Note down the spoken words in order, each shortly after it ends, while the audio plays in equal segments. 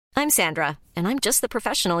I'm Sandra, and I'm just the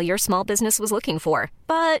professional your small business was looking for.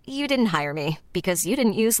 But you didn't hire me because you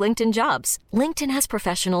didn't use LinkedIn Jobs. LinkedIn has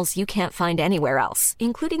professionals you can't find anywhere else,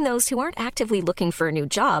 including those who aren't actively looking for a new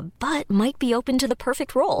job, but might be open to the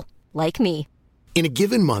perfect role, like me. In a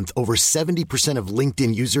given month, over 70% of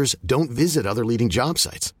LinkedIn users don't visit other leading job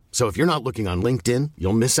sites. So if you're not looking on LinkedIn,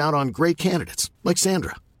 you'll miss out on great candidates like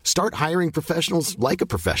Sandra. Start hiring professionals like a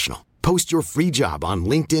professional. Post your free job on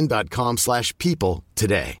linkedin.com/people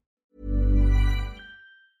today.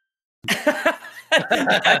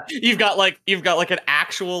 You've got like an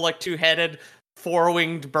actual like two-headed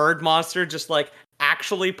four-winged bird monster just like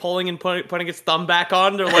actually pulling and putting its thumb back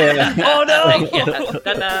on. They're like, oh no!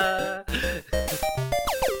 Ta-da.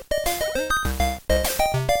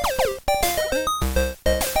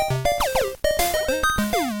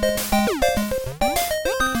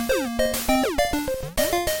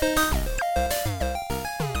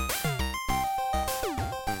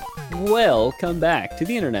 Welcome back to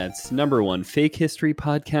the internet's #1 fake history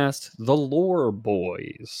podcast, The Lore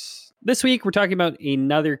Boys. This week, we're talking about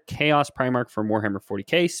another Chaos Primarch from Warhammer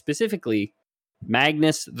 40k, specifically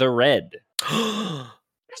Magnus the Red.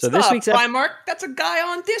 So this week's Primarch, that's a guy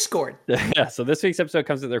on Discord. Yeah, so this week's episode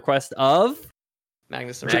comes at the request of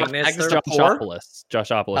Magnus the Red.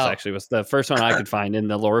 Joshopolis actually was the first one I could find in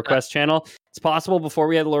the lore request channel. It's possible before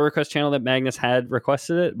we had the lore request channel that Magnus had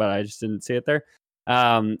requested it, but I just didn't see it there.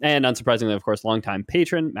 And unsurprisingly, of course, longtime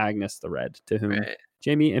patron Magnus the Red, to whom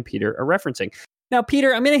Jamie and Peter are referencing. Now,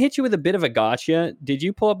 Peter, I'm going to hit you with a bit of a gotcha. Did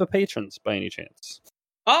you pull up the patrons by any chance?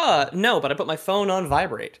 No, but I put my phone on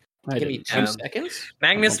vibrate. Give me 2 seconds.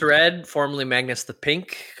 Magnus the Red, formerly Magnus the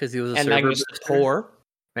Pink, because he was a server Magnus the Poor.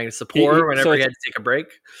 Magnus the Poor, whenever he had to take a break.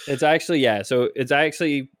 It's actually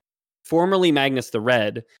formerly Magnus the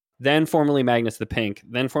Red, then formerly Magnus the Pink,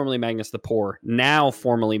 then formerly Magnus the Poor, now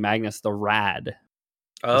formerly Magnus the Rad.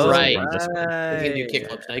 Oh, right. You can do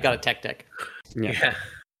kickflips now. You got a tech deck. Yeah.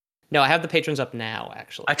 No, I have the patrons up now,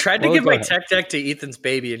 actually. I tried to give my tech deck to Ethan's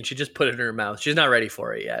baby, and she just put it in her mouth. She's not ready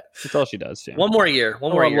for it yet. That's all she does. Yeah. One more year.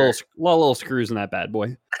 Little screws in that bad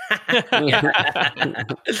boy.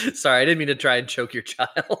 Sorry, I didn't mean to try and choke your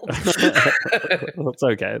child. It's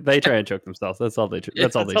okay. They try and choke themselves. That's all they do.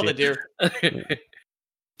 That's all they do.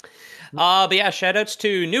 But yeah, shout outs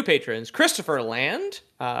to new patrons. Christopher Land.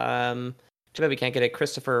 Too bad we can't get a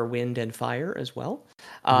Christopher Wind and Fire as well.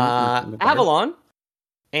 Avalon.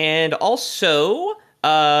 And also,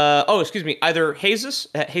 either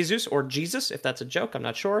Jesus or Jesus, if that's a joke, I'm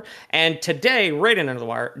not sure. And today, right in under the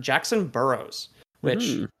wire, Jackson Burrows,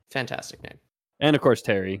 which, fantastic name. And of course,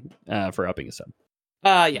 Terry, for upping his sub.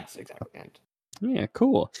 Yes, exactly. And yeah,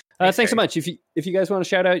 cool. Thanks so much. If you guys want to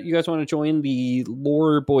shout out, you guys want to join the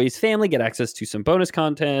Lore Boys family, get access to some bonus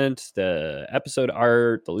content, the episode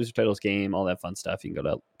art, the loser titles game, all that fun stuff, you can go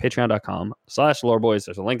to patreon.com/loreboys.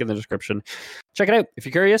 There's a link in the description. Check it out. If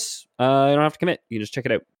you're curious, you don't have to commit. You can just check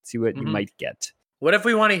it out, see what you might get. What if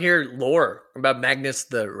we want to hear lore about Magnus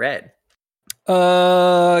the Red?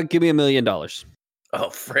 Give me $1 million. Oh,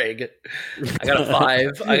 frig. I got a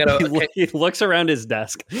 5. He looks around his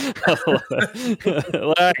desk. Okay,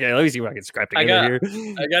 let me see what I can scrap together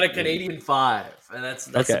here. I got a Canadian 5, and that's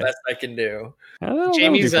the best I can do.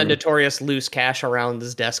 Jamie's a notorious loose cash around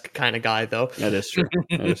his desk kind of guy, though. That is true.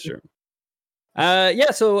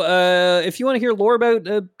 So if you want to hear lore about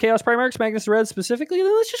Chaos Primarchs, Magnus the Red specifically,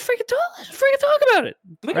 then let's just freaking talk about it.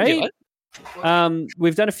 Right?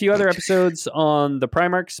 We've done a few other episodes on the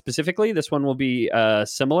Primarchs specifically. This one will be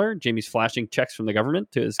similar. Jamie's flashing checks from the government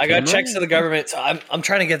to his camera. Got checks to the government, so I'm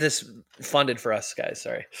trying to get this funded for us, guys.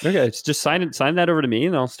 Sorry. Okay, just sign that over to me,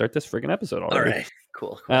 and I'll start this freaking episode already. All right,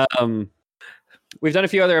 cool. We've done a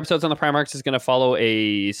few other episodes on the Primarchs. It's going to follow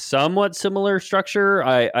a somewhat similar structure.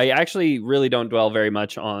 I actually really don't dwell very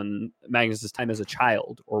much on Magnus's time as a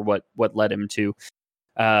child or what led him to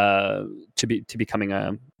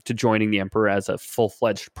becoming to joining the Emperor as a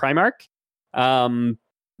full-fledged Primarch.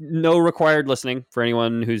 No required listening for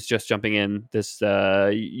anyone who's just jumping in. This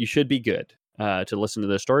you should be good to listen to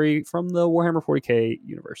the story from the Warhammer 40k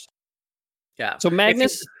universe. Yeah. So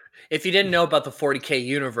Magnus, if you didn't know about the 40k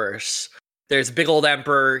universe, there's a big old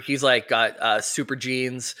Emperor. He's like got super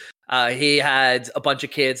genes. He had a bunch of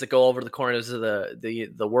kids that go over to the corners of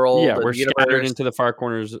the world. Yeah, we're scattered into the far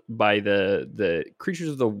corners by the creatures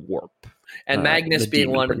of the warp. And Magnus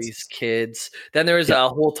being one of these kids. Then there was a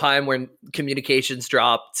whole time when communications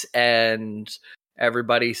dropped and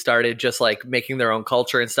everybody started just like making their own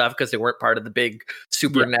culture and stuff because they weren't part of the big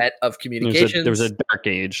super net of communications. There was a dark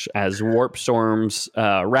age as warp storms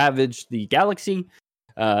ravaged the galaxy.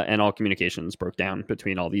 And all communications broke down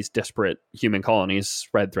between all these disparate human colonies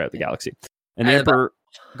spread throughout the galaxy. And the Emperor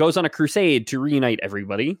goes on a crusade to reunite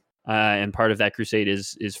everybody. And part of that crusade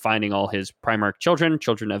is finding all his Primarch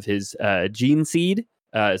children of his gene seed.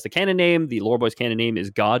 Is the canon name. The Lore Boys canon name is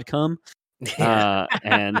God Come.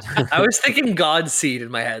 And I was thinking God Seed in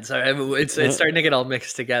my head, so it's starting to get all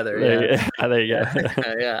mixed together. Yeah, there you go.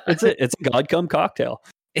 Yeah. It's a God Come cocktail.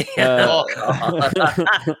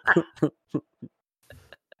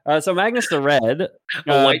 So Magnus the Red,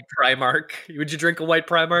 a white Primarch. Would you drink a white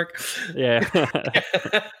Primarch? Yeah.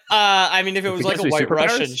 I mean, if it was like a white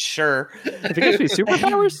Russian, sure. If it gives me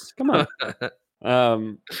superpowers, come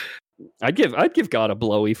on. I'd give God a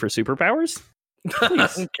blowy for superpowers.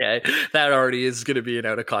 Okay, that already is going to be an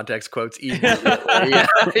out of context quotes. Join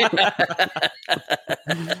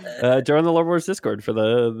the Lore Wars Discord for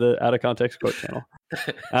the out of context quote channel.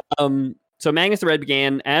 So Magnus the Red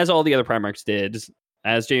began as all the other Primarchs did.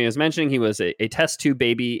 As Jamie was mentioning, he was a test tube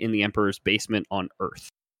baby in the Emperor's basement on Earth.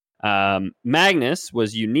 Magnus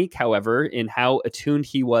was unique, however, in how attuned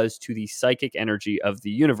he was to the psychic energy of the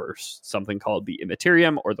universe, something called the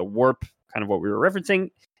Immaterium or the Warp, kind of what we were referencing.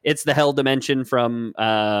 It's the hell dimension from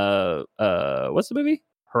what's the movie?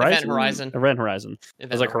 Event Horizon. I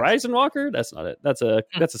was like Horizon Walker. That's not it. That's a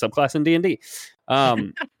subclass in D&D.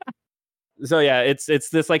 So yeah, it's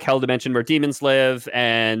this like hell dimension where demons live,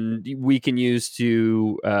 and we can use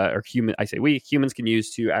to humans can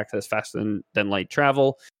use to access faster than light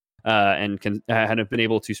travel, and can have been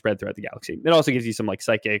able to spread throughout the galaxy. It also gives you some like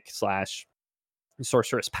psychic /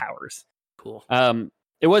 sorceress powers. Cool.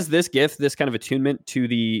 It was this gift, this kind of attunement to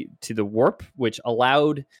the warp, which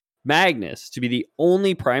allowed Magnus to be the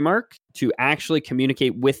only Primarch to actually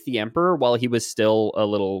communicate with the Emperor while he was still a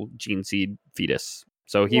little gene seed fetus.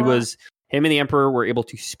 So him and the Emperor were able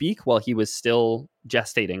to speak while he was still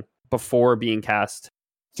gestating before being cast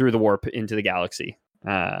through the warp into the galaxy.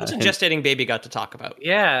 What's a gestating baby got to talk about?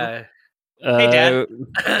 Yeah. Hey,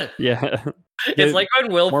 Dad. Yeah. It's like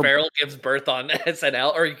when Will Ferrell gives birth on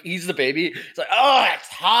SNL, or he's the baby. It's like, oh, it's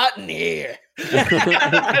hot in here.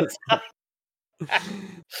 It's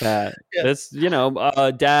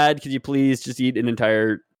Dad, could you please just eat an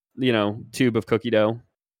entire tube of cookie dough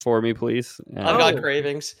for me, please? I've got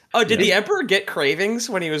cravings. Oh, did the Emperor get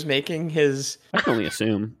cravings when he was making his? I can only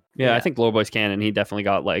assume. Yeah, I think Lore Boys canon, he definitely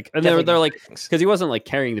got like, and they're like, because he wasn't like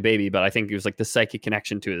carrying the baby, but I think it was like the psychic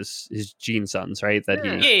connection to his gene sons, right? That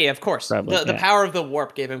yeah, of course. The power of the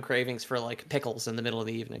warp gave him cravings for like pickles in the middle of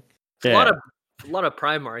the evening. Yeah. A lot of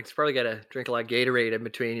Primarchs probably got to drink a lot of Gatorade in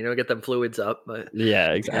between, get them fluids up. But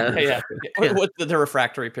yeah, exactly. What's the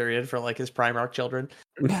refractory period for like his Primarch children?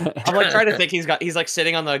 I'm like trying to think. He's like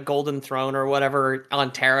sitting on the golden throne or whatever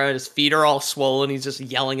on Terra. His feet are all swollen. He's just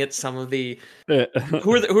yelling at some of the who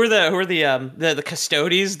are the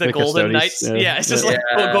custodies, the golden knights. Yeah, it's just like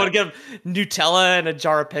going to get him Nutella and a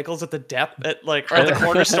jar of pickles at the depth at the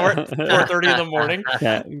corner store at 4:30 in the morning.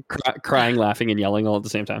 Yeah, crying, laughing, and yelling all at the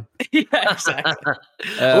same time. Yeah, exactly.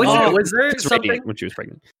 Was there something when she was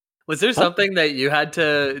pregnant? Was there something that you had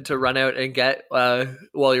to run out and get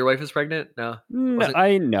while your wife was pregnant? No.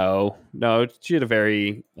 No. She had a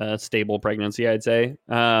very stable pregnancy, I'd say.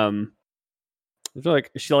 I feel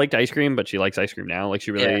like she liked ice cream, but she likes ice cream now. Like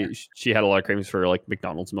she had a lot of cravings for like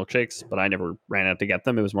McDonald's milkshakes, but I never ran out to get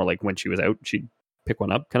them. It was more like when she was out, she'd pick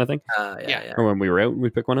one up, kind of thing. Or when we were out,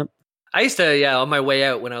 we'd pick one up. I used to, on my way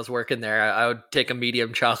out when I was working there, I would take a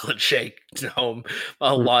medium chocolate shake home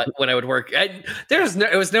a lot when I would work. It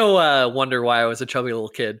was no wonder why I was a chubby little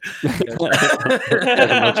kid. Chocolate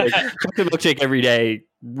milkshake every day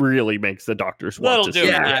really makes the doctors want to see.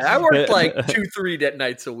 Yeah, I worked like 2-3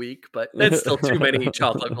 nights a week, but that's still too many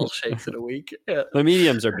chocolate milkshakes in a week. Yeah. The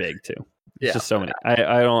mediums are big too. It's just so many. I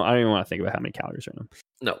don't even want to think about how many calories are in them.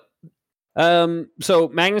 No. So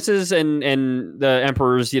Magnus's and the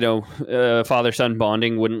Emperor's, father-son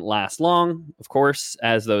bonding wouldn't last long, of course,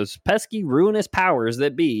 as those pesky, ruinous powers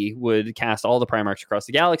that be would cast all the Primarchs across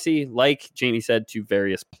the galaxy, like Jamie said, to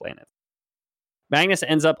various planets. Magnus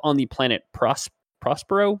ends up on the planet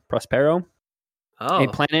Prospero, a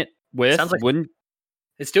planet with wooden.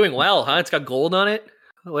 It's doing well, huh? It's got gold on it.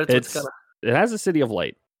 It has a city of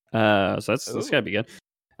light, so that's gotta be good.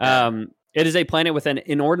 It is a planet with an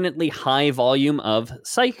inordinately high volume of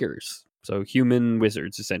psychers, so human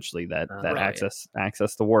wizards, essentially, that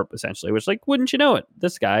access the warp, essentially. Which, like, wouldn't you know it?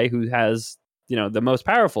 This guy who has, the most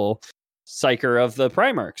powerful psyker of the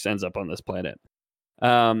Primarchs ends up on this planet.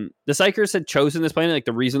 The psychers had chosen this planet. Like,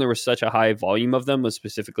 the reason there was such a high volume of them was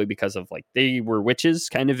specifically because of like they were witches,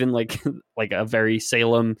 kind of in like a very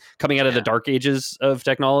Salem, coming out of the dark ages of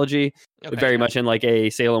technology, very much in like a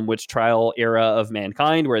Salem witch trial era of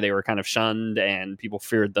mankind, where they were kind of shunned and people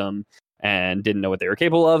feared them. and didn't know what they were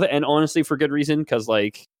capable of, and honestly for good reason, because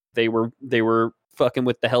like they were fucking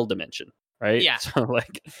with the hell dimension, right? Yeah. So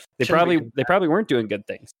like they probably weren't doing good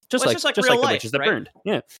things, just like the life, witches that right? burned.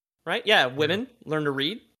 Yeah, right. Yeah, women learn to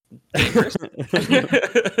read. Dangerous. Yeah,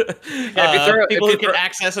 people who can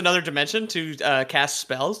access another dimension to cast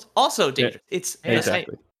spells, also dangerous. Yeah, It's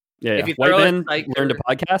exactly. Yeah, If you white throw a men psyker- learn to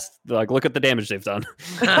podcast. Like, look at the damage they've done.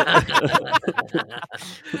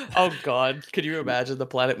 Oh God, could you imagine the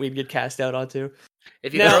planet we'd get cast out onto?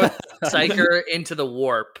 If you throw a psyker into the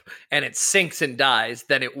warp and it sinks and dies,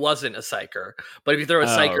 then it wasn't a psyker. But if you throw a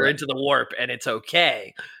psyker into the warp and it's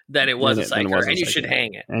okay, then it was a psyker, and you should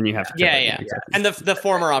hang it. And you have to. Yeah. And the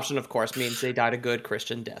former option, of course, means they died a good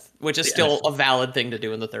Christian death, which is still a valid thing to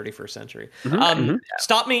do in the 31st century.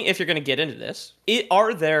 Stop me if you're going to get into this.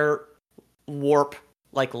 Are there warp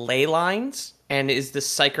like ley lines? And is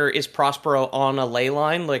Prospero on a ley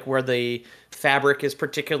line, like where the fabric is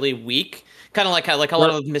particularly weak? Kind of like a lot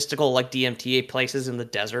of mystical like DMTA places in the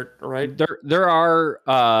desert, right? There are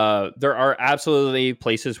absolutely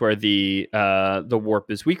places where the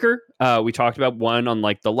warp is weaker. We talked about one on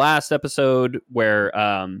like the last episode where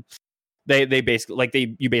they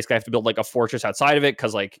basically you basically have to build like a fortress outside of it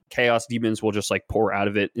because like chaos demons will just like pour out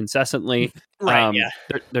of it incessantly. Right.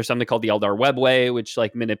 There's something called the Eldar Webway, which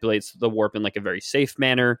like manipulates the warp in like a very safe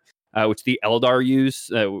manner. Which the Eldar use.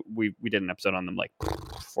 We did an episode on them like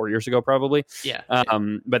 4 years ago, probably. Yeah.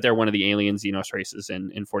 But they're one of the alien Xenos races in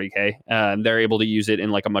 40K. They're able to use it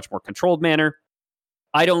in like a much more controlled manner.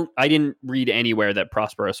 I didn't read anywhere that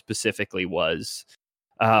Prospero specifically was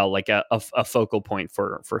like a focal point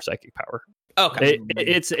for psychic power. Okay.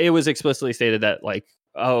 It was explicitly stated that like,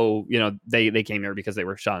 oh, you know, they came here because they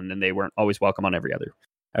were shunned and they weren't always welcome on every other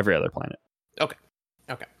planet. Okay.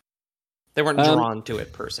 They weren't drawn to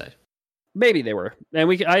it per se. Maybe they were,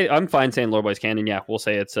 and I'm fine saying Lore Boys canon. Yeah, we'll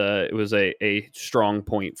say it was a strong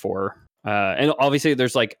point for, and obviously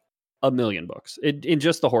there's like a million books in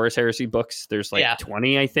just the Horus Heresy books. There's like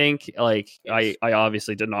 20, I think. Like I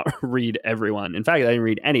obviously did not read everyone. In fact, I didn't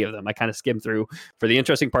read any of them. I kind of skimmed through for the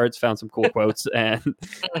interesting parts, found some cool quotes, and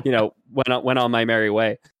went on my merry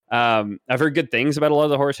way. I've heard good things about a lot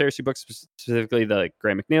of the Horus Heresy books, specifically the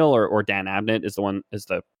Graham McNeil or Dan Abnett is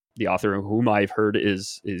the author whom I've heard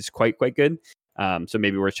is quite good. So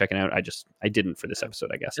maybe worth checking out. I didn't for this episode,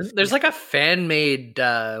 I guess. There's like a fan-made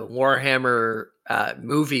Warhammer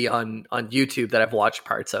movie on YouTube that I've watched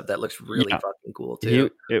parts of that looks really fucking cool too.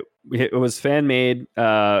 It was fan-made.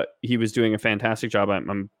 He was doing a fantastic job.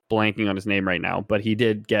 I'm blanking on his name right now, but he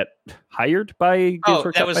did get hired by Games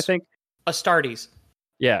Workshop, I think. Astartes.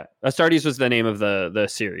 Yeah, Astartes was the name of the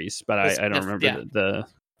series, but I don't remember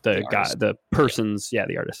the person's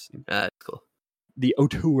the artist's name. That's cool. The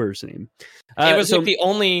auteur's name. It was like the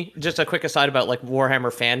only, just a quick aside about like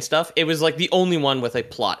Warhammer fan stuff. It was like the only one with a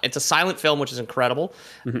plot. It's a silent film, which is incredible.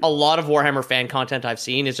 Mm-hmm. A lot of Warhammer fan content I've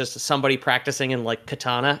seen is just somebody practicing in like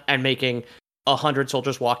katana and making 100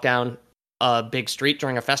 soldiers walk down a big street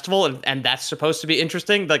during a festival. And that's supposed to be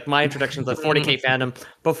interesting. Like my introduction to the 40K fandom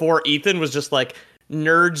before Ethan was just like,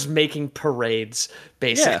 nerds making parades,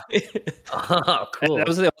 basically. Yeah. Oh, cool. That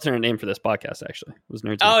was the alternate name for this podcast, actually. It was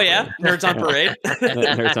Nerds. Nerds on Parade.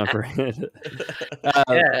 Nerds on Parade.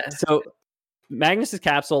 So Magnus's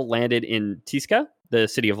capsule landed in Tisca, the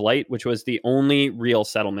City of Light, which was the only real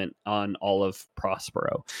settlement on all of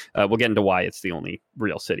Prospero. We'll get into why it's the only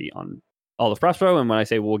real city on all of Prospero, and when I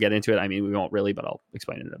say we'll get into it, I mean we won't really, but I'll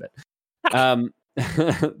explain it in a bit.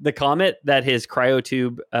 The comet that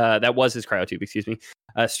was his cryotube,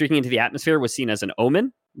 streaking into the atmosphere was seen as an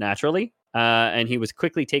omen, naturally, and he was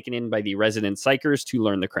quickly taken in by the resident psychers to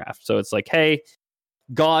learn the craft. So it's like, hey,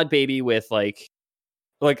 God, baby, with like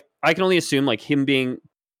I can only assume like him being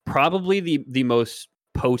probably the most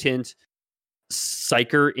potent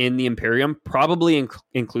psyker in the Imperium, probably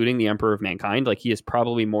including the Emperor of Mankind. Like he is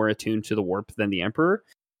probably more attuned to the warp than the Emperor.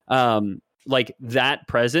 Like that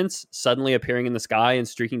presence suddenly appearing in the sky and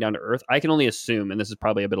streaking down to Earth, I can only assume, and this is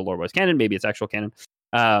probably a bit of Lore Boys canon, maybe it's actual canon.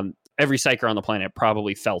 Every psyker on the planet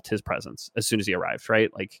probably felt his presence as soon as he arrived, right?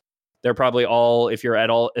 Like they're probably all, if you're at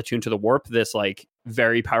all attuned to the warp, this like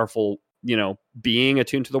very powerful, being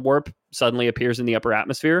attuned to the warp suddenly appears in the upper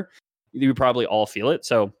atmosphere. You probably all feel it.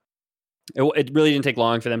 So it really didn't take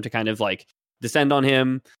long for them to kind of like descend on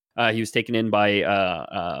him. He was taken in by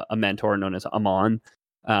a mentor known as Amon.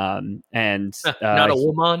 And not a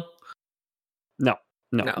woman. No,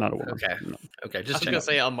 No, not a woman. Okay. No. Okay. Just gonna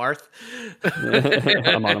say a Marth.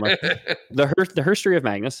 I'm on a Marth. The history of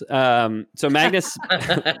Magnus. So Magnus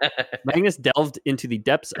delved into the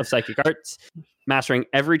depths of psychic arts, mastering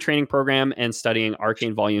every training program and studying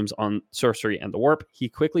arcane volumes on sorcery and the warp. He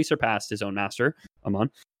quickly surpassed his own master,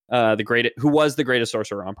 Amon, who was the greatest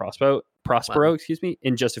sorcerer on Prospero, Wow.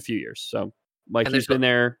 in just a few years. So like And he's been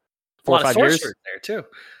there a 4 or lot of 5 years sorcerers there too.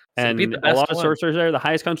 and a lot of sorcerers there, the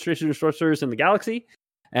highest concentration of sorcerers in the galaxy,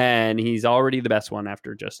 and he's already the best one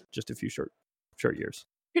after just a few short years.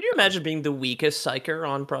 Could you imagine being the weakest psyker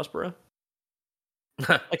on Prospero?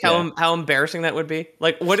 Like how embarrassing that would be.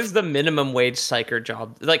 Like, what is the minimum wage psyker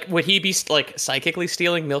job? Like, would he be like psychically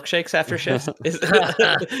stealing milkshakes after shifts?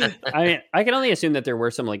 I mean, I can only assume that there were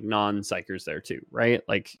some like non-psychers there too, right?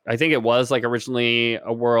 Like, I think it was like originally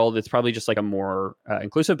a world. It's probably just like a more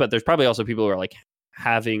inclusive, but there's probably also people who are like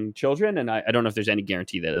having children, and I don't know if there's any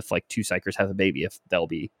guarantee that if like 2 psychers have a baby, if they'll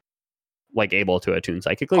be like able to attune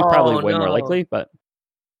psychically. Probably way more likely, but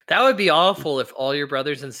that would be awful if all your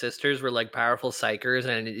brothers and sisters were like powerful psychers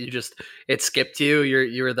and it skipped you.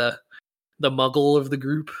 You were the muggle of the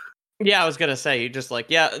group. Yeah, I was gonna say, you just like,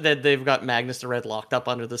 they've got Magnus the Red locked up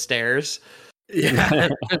under the stairs. Yeah.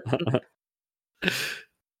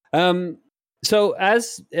 So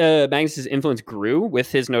as Magnus's influence grew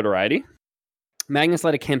with his notoriety, Magnus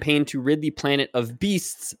led a campaign to rid the planet of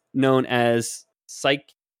beasts known as Psychnuian,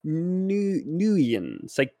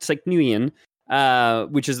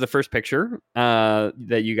 which is the first picture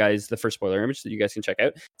the first spoiler image that you guys can check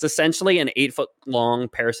out. It's essentially an 8-foot long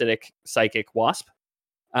parasitic psychic wasp.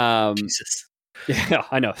 Jesus. Yeah,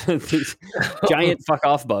 I know. These giant fuck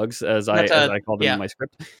off bugs, as I call them in my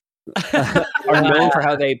script, are known for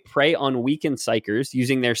how they prey on weakened psychers,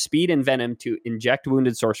 using their speed and venom to inject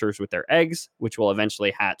wounded sorcerers with their eggs, which will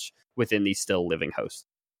eventually hatch within the still living host.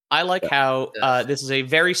 I like how this is a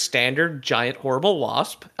very standard giant horrible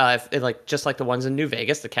wasp, just like the ones in New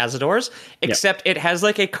Vegas, the Cazadors, except it has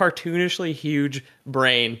like a cartoonishly huge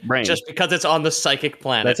brain just because it's on the psychic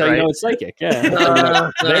planet. That's how you know it's psychic.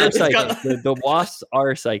 Yeah, they're psychic. The wasps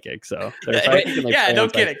are psychic, so they're psychic. And no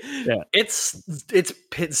kidding. Yeah, its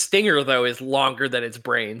stinger though is longer than its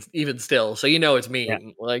brain, even still. So you know it's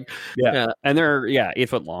mean. And they're 8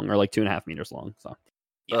 foot long or like 2.5 meters long. So.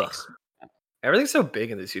 Everything's so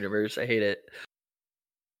big in this universe. I hate it.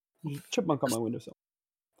 Chipmunk on my windowsill.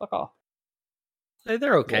 Fuck off. Hey,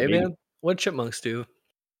 they're okay, man. What chipmunks do?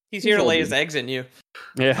 He's here to lay his eggs in you.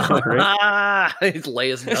 Yeah, right. He's lay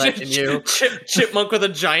his nut in you. Chipmunk with a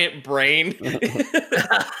giant brain. And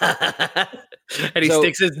he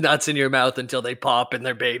sticks his nuts in your mouth until they pop and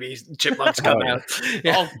their babies. Chipmunks come out.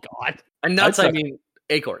 Yeah. Oh God! And nuts, I mean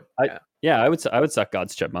acorn. I would suck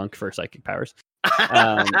God's chipmunk for psychic powers.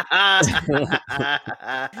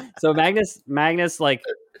 So Magnus like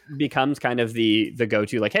becomes kind of the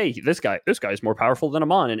go-to, like, hey, this guy's more powerful than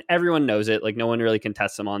Amon, and everyone knows it. Like, no one really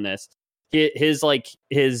contests him on this. His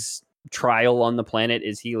trial on the planet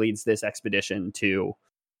is he leads this expedition to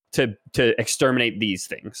exterminate these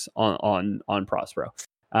things on Prospero.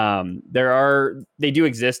 They do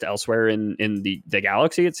exist elsewhere in the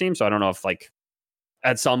galaxy, it seems. So I don't know if like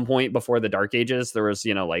at some point before the Dark Ages, there was,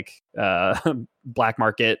 black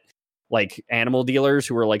market, like animal dealers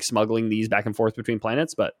who were like smuggling these back and forth between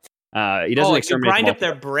planets. But he doesn't exterminate. You grind up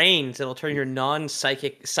their brains, it'll turn your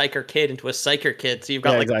non-psychic psyker kid into a psyker kid. So you've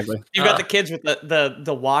got you've got the kids with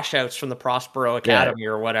the washouts from the Prospero Academy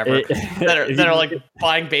or whatever that are like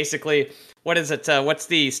buying basically, what is it? What's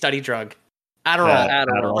the study drug?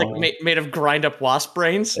 Adderall. Like made of grind up wasp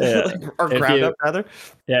brains or ground up rather.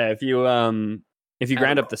 Yeah, if you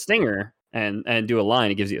grind up the stinger and do a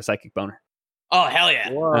line, it gives you a psychic boner. Oh, hell yeah.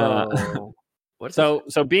 Whoa.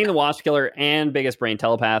 So being the wasp killer and biggest brain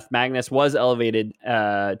telepath, Magnus was elevated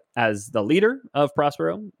as the leader of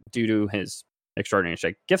Prospero due to his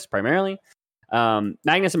extraordinary gifts primarily.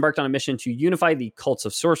 Magnus embarked on a mission to unify the cults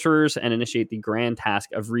of sorcerers and initiate the grand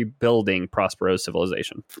task of rebuilding Prospero's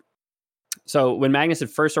civilization. So when Magnus had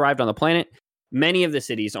first arrived on the planet, many of the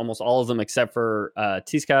cities, almost all of them except for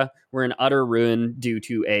Tizca, were in utter ruin due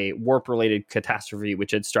to a warp-related catastrophe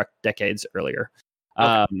which had struck decades earlier.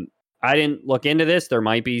 Okay. I didn't look into this. There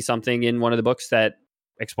might be something in one of the books that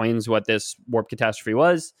explains what this warp catastrophe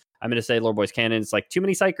was. I'm going to say Lore Boys canon. It's like too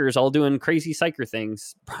many psychers all doing crazy psycher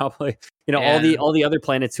things. Probably, all the other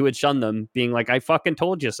planets who had shunned them being like, I fucking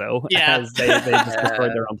told you so. Yeah. As they just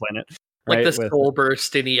destroyed their own planet. Like the soul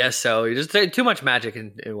burst in ESO. You just too much magic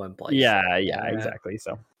in one place. Yeah, exactly.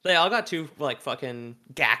 So they all got too like fucking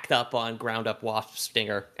gacked up on ground up wasp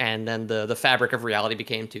stinger, and then the fabric of reality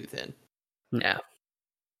became too thin. Yeah.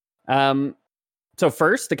 So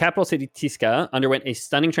first, the capital city Tisca underwent a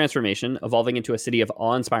stunning transformation, evolving into a city of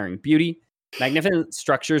awe-inspiring beauty. Magnificent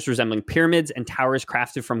structures resembling pyramids and towers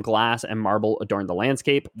crafted from glass and marble adorned the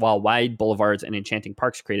landscape, while wide boulevards and enchanting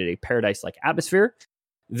parks created a paradise-like atmosphere.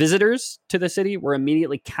 Visitors to the city were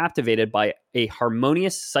immediately captivated by a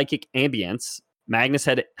harmonious psychic ambience Magnus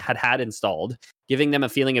had installed, giving them a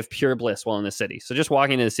feeling of pure bliss while in the city. So just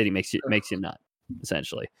walking into the city makes you nut,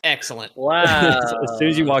 essentially. Excellent. Wow. So as soon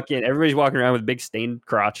as you walk in, everybody's walking around with a big stained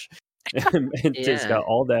crotch and Tisca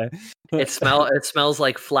all day. It smells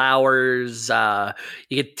like flowers. You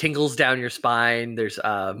get tingles down your spine. There's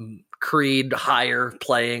Creed Higher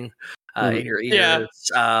playing in your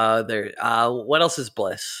ears. What else is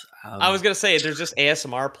bliss? I was gonna say there's just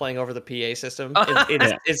ASMR playing over the PA system.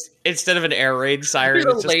 It's instead of an air raid siren.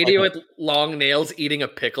 There's a lady with long nails eating a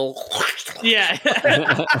pickle. Yeah,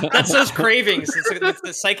 that's those cravings. It's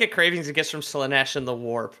the psychic cravings it gets from Slaanesh and the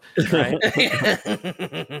Warp, right?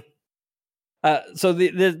 So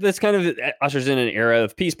this kind of ushers in an era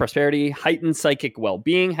of peace, prosperity, heightened psychic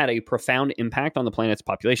well-being, had a profound impact on the planet's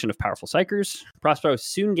population of powerful psychers. Prospero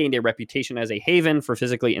soon gained a reputation as a haven for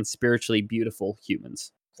physically and spiritually beautiful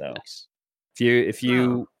humans. So nice. if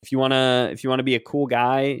you want to be a cool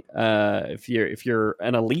guy, if you're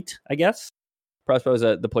an elite, I guess Prospero is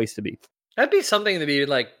the place to be. That'd be something to be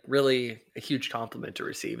like really a huge compliment to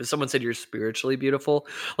receive. If someone said you're spiritually beautiful,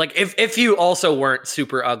 like if you also weren't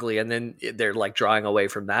super ugly, and then they're like drawing away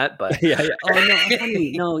from that, but yeah. Oh no,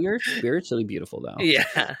 honey, no, you're spiritually beautiful though.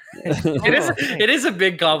 Yeah, it is a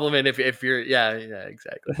big compliment if you're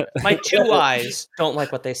exactly. My two eyes don't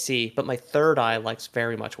like what they see, but my third eye likes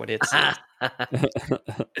very much what it sees.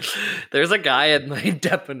 There's a guy at my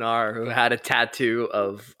Depanar who had a tattoo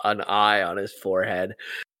of an eye on his forehead.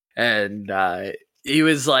 And he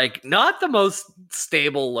was like not the most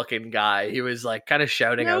stable looking guy. He was like kind of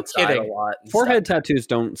shouting outside a lot. Forehead tattoos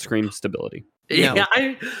don't scream stability. Yeah, no.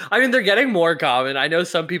 I mean they're getting more common. I know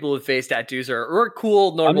some people with face tattoos are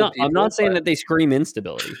cool, normal people. I'm not saying that they scream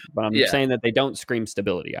instability, but I'm saying that they don't scream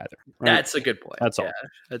stability either. Right? That's a good point. That's all.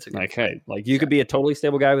 That's a good point. Hey, like you could be a totally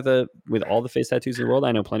stable guy with all the face tattoos in the world.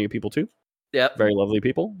 I know plenty of people too. Yep. Very lovely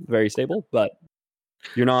people, very stable, but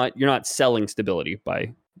you're not selling stability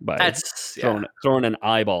by throwing an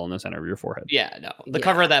eyeball in the center of your forehead. Yeah, no. The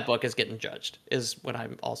cover of that book is getting judged, is what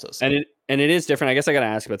I'm also saying. And it is different. I guess I got to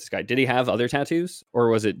ask about this guy. Did he have other tattoos, or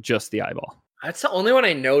was it just the eyeball? That's the only one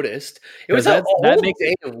I noticed. It was a whole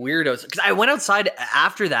day of weirdos. Because I went outside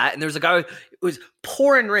after that, and there was a guy. It was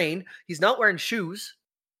pouring rain. He's not wearing shoes,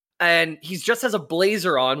 and he's just has a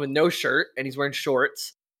blazer on with no shirt, and he's wearing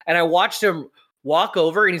shorts. And I watched him walk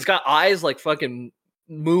over, and he's got eyes like fucking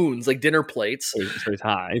moons, like dinner plates. So he's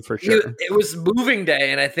high for sure. It was moving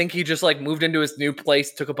day, and I think he just like moved into his new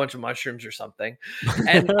place, took a bunch of mushrooms or something.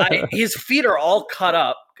 And his feet are all cut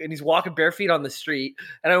up, and he's walking bare feet on the street.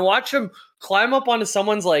 And I watch him climb up onto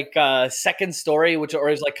someone's like second story, which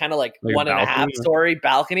is like kind of like 1.5 story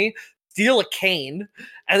balcony, steal a cane,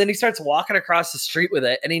 and then he starts walking across the street with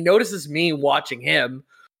it. And he notices me watching him.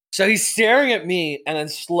 So he's staring at me and then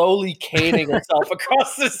slowly caning himself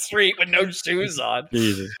across the street with no shoes on.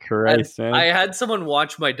 Jesus Christ, man. I had someone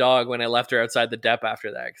watch my dog when I left her outside the dep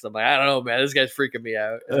after that because I'm like, I don't know, man, this guy's freaking me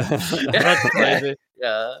out. That's crazy.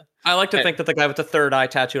 Yeah. I like to think that the guy with the third eye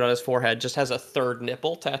tattooed on his forehead just has a third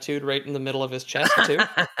nipple tattooed right in the middle of his chest, too.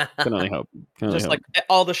 Can only hope. Like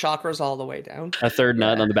all the chakras all the way down. A third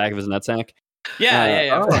nut on the back of his nutsack.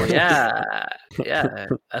 Yeah. Yeah.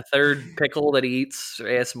 A third pickle that he eats,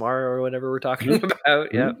 ASMR or whatever we're talking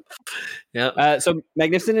about. Yeah. So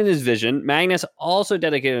magnificent in his vision, Magnus also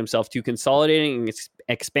dedicated himself to consolidating and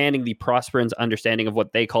expanding the Prosperans' understanding of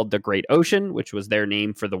what they called the Great Ocean, which was their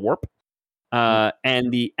name for the warp,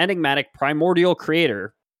 and the enigmatic primordial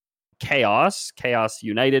creator, Chaos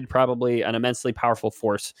United, probably an immensely powerful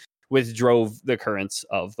force which drove the currents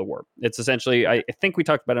of the warp. It's essentially, I think we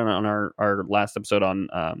talked about it on our last episode on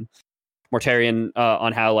Mortarion,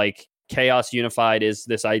 on how like Chaos Unified is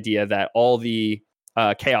this idea that all the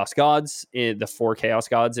Chaos Gods, the 4 Chaos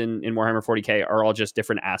Gods in Warhammer 40k are all just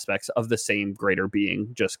different aspects of the same greater being,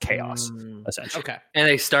 just chaos, essentially. Okay. And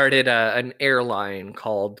they started an airline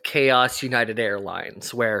called Chaos United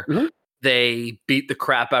Airlines, where they beat the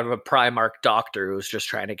crap out of a Primarch doctor who was just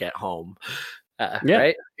trying to get home.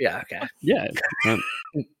 Right? Yeah, okay. Yeah.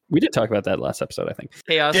 We did talk about that last episode, I think.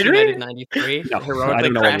 Chaos United 93. No, heroically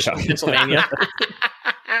crashed in Pennsylvania.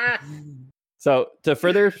 So, to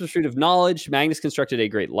further his pursuit of knowledge, Magnus constructed a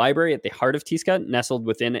great library at the heart of Tisca, nestled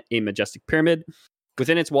within a majestic pyramid.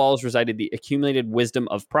 Within its walls resided the accumulated wisdom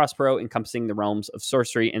of Prospero, encompassing the realms of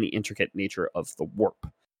sorcery and the intricate nature of the warp.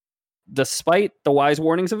 despite the wise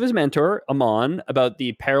warnings of his mentor, Amon, about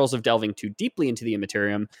the perils of delving too deeply into the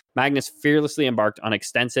Immaterium, Magnus fearlessly embarked on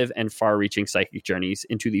extensive and far-reaching psychic journeys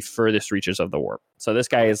into the furthest reaches of the warp. So this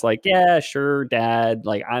guy is like, yeah, sure, Dad.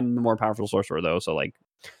 Like, I'm the more powerful sorcerer, though. So, like,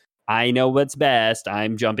 I know what's best.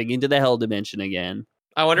 I'm jumping into the hell dimension again.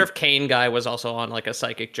 I wonder if Kane guy was also on like a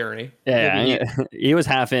psychic journey. Yeah, he was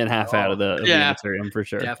half in, half out of the Immaterium for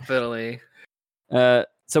sure. Definitely.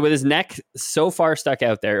 So with his neck so far stuck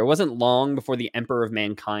out there, it wasn't long before the Emperor of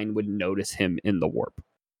Mankind would notice him in the warp.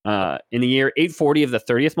 In the year 840 of the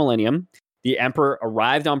 30th millennium, the Emperor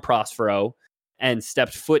arrived on Prospero and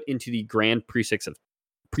stepped foot into the grand precincts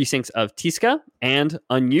of Tisca, and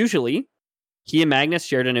unusually, he and Magnus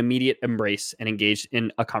shared an immediate embrace and engaged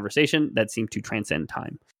in a conversation that seemed to transcend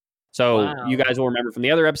time. So you guys will remember from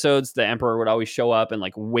the other episodes, the Emperor would always show up and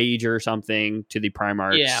like wager something to the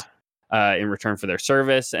Primarchs in return for their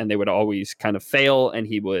service, and they would always kind of fail, and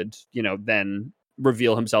he would, then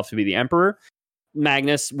reveal himself to be the Emperor.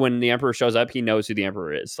 Magnus, when the Emperor shows up, he knows who the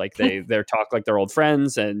Emperor is. Like they're talk like they're old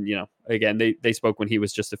friends, and again, they spoke when he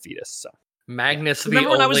was just a fetus. So Magnus,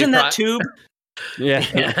 remember when I was in that tube?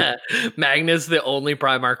 Yeah. Magnus, the only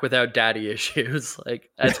Primarch without daddy issues. Like,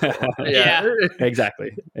 that's cool.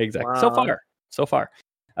 Exactly. Wow. So far.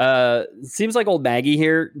 Seems like old Maggie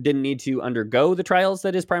here didn't need to undergo the trials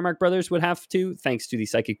that his Primarch brothers would have to, thanks to the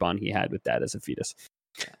psychic bond he had with Dad as a fetus.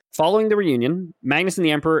 Following the reunion, Magnus and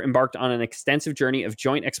the Emperor embarked on an extensive journey of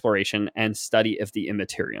joint exploration and study of the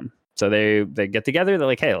Immaterium. So they get together. They're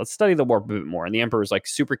like, hey, let's study the warp a bit more. And the Emperor is like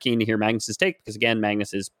super keen to hear Magnus's take, because again,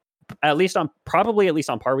 Magnus is at least on par with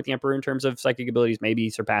the Emperor in terms of psychic abilities. Maybe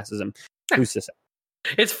surpasses him. Who's to say?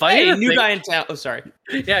 It's funny. Hey, new guy in town. Oh, sorry.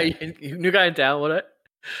 Yeah, new guy in town. What?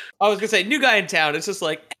 I was gonna say new guy in town. It's just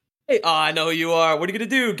like, hey, I know who you are. What are you gonna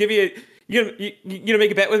do? You gonna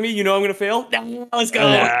make a bet with me? You know I'm gonna fail. No, let's go.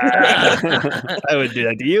 I would do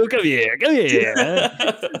that to you. Come here.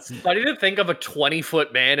 It's funny to think of a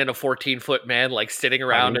 20-foot man and a 14-foot man like sitting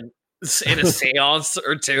around and in a seance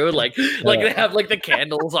or two, like they have like the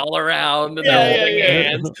candles all around and they're holding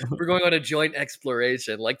hands. We're going on a joint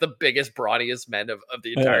exploration, like the biggest, brawniest men of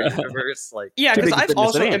the entire universe. Like, because I've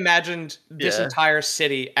also imagined this entire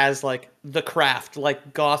city as like the Craft,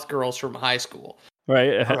 like goth girls from high school,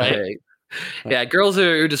 right. Yeah, girls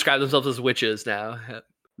who describe themselves as witches now.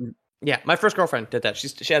 Yeah, my first girlfriend did that.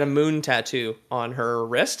 She had a moon tattoo on her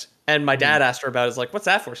wrist, and my dad asked her about it. He's like, what's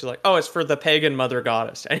that for? She's like, oh, it's for the pagan mother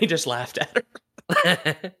goddess. And he just laughed at her.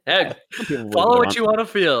 Hey, follow what you want to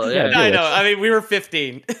feel. Yeah, I know. I mean, we were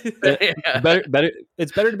 15. Better.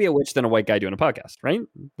 It's better to be a witch than a white guy doing a podcast, right?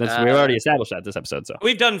 We've already established that this episode. So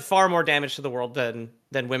we've done far more damage to the world than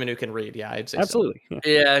women who can read. Yeah, I'd say absolutely. So.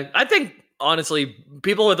 Yeah, I think honestly,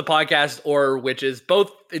 people with the podcast or witches,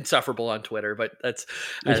 both insufferable on Twitter, but that's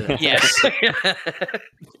yes.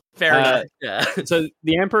 Fair enough. Yeah. So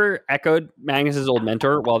the Emperor echoed Magnus's old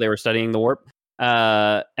mentor while they were studying the warp,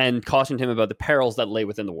 and cautioned him about the perils that lay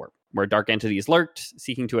within the warp, where dark entities lurked,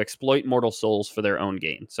 seeking to exploit mortal souls for their own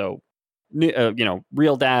gain. So,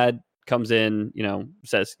 real dad comes in,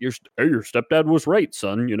 says, your stepdad was right,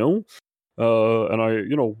 son, and I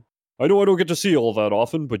know I don't get to see all that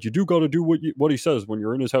often, but you do got to do what he says when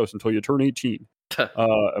you're in his house until you turn 18.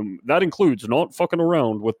 That includes not fucking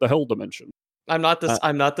around with the hell dimension. I'm not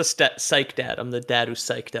the psych dad. I'm the dad who's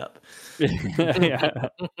psyched up.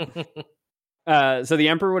 So the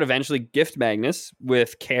Emperor would eventually gift Magnus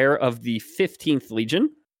with care of the 15th Legion,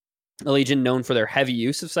 a legion known for their heavy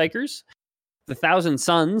use of psychers. The Thousand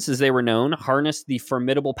Sons, as they were known, harnessed the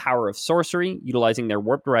formidable power of sorcery, utilizing their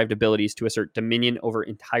warp-derived abilities to assert dominion over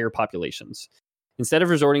entire populations. Instead of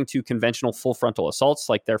resorting to conventional full-frontal assaults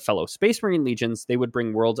like their fellow Space Marine legions, they would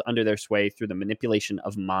bring worlds under their sway through the manipulation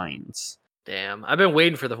of minds. Damn, I've been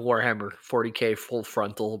waiting for the Warhammer 40k full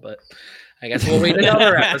frontal, but I guess we'll wait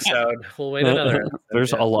another episode.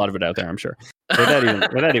 There's a lot of it out there, I'm sure.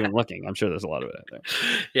 Without even looking, I'm sure there's a lot of it out there.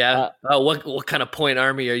 Yeah. What kind of point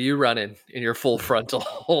army are you running in your full frontal?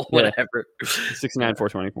 Whatever. 69,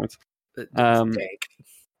 420 points.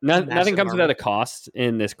 Nothing comes without a cost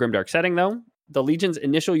in this grimdark setting, though. The Legion's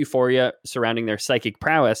initial euphoria surrounding their psychic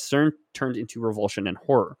prowess soon turned into revulsion and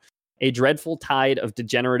horror. A dreadful tide of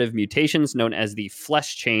degenerative mutations known as the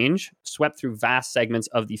Flesh Change swept through vast segments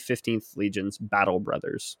of the 15th Legion's battle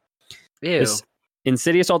brothers. Ew. This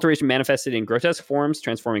insidious alteration manifested in grotesque forms,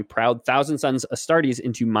 transforming proud Thousand Sons Astartes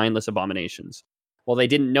into mindless abominations. While they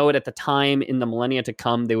didn't know it at the time, in the millennia to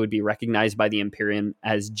come, they would be recognized by the Imperium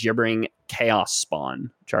as gibbering chaos spawn,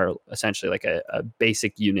 which are essentially like a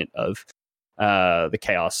basic unit of the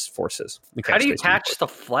chaos forces. How do you catch the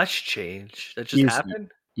Flesh Change? That just happened?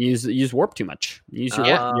 You use warp too much. You use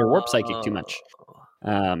your warp psychic too much.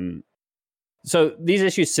 So these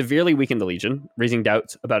issues severely weakened the Legion, raising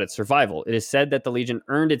doubts about its survival. It is said that the Legion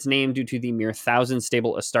earned its name due to the mere 1,000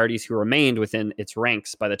 stable Astartes who remained within its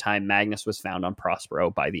ranks by the time Magnus was found on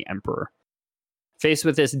Prospero by the Emperor. Faced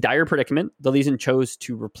with this dire predicament, the Legion chose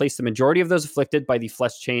to replace the majority of those afflicted by the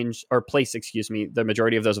flesh change, or place, the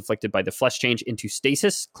majority of those afflicted by the flesh change into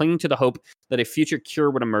stasis, clinging to the hope that a future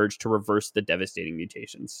cure would emerge to reverse the devastating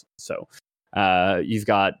mutations. So you've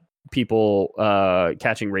got people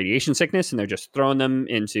catching radiation sickness, and they're just throwing them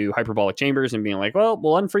into hyperbolic chambers and being like, well,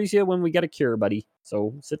 we'll unfreeze you when we get a cure, buddy.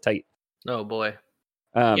 So sit tight. Oh, boy.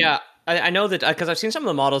 Yeah. I know that because I've seen some of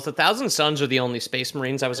the models. The Thousand Suns are the only Space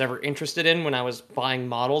Marines I was ever interested in when I was buying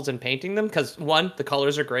models and painting them. Because one, the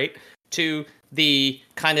colors are great. Two, the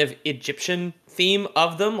kind of Egyptian theme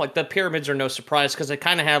of them, like the pyramids, are no surprise because they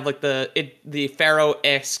kind of have like the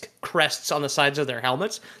pharaoh-esque crests on the sides of their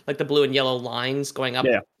helmets, like the blue and yellow lines going up.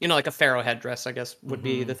 Yeah. You know, like a pharaoh headdress, I guess would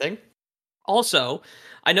be the thing. Also,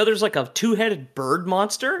 I know there's like a 2-headed bird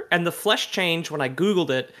monster, and the flesh change when I googled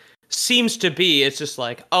it. Seems to be, it's just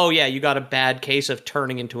like, oh yeah, you got a bad case of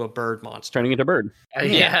turning into a bird monster. Turning into a bird.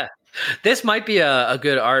 Yeah. This might be a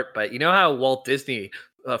good art, but you know how Walt Disney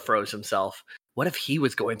froze himself? What if he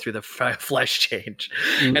was going through the flesh change?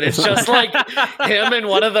 And it's just like him in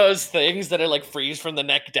one of those things that are like freeze from the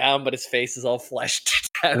neck down, but his face is all fleshed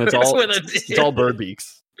out. And it's all bird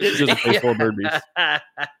beaks. It's just a face full of bird beaks.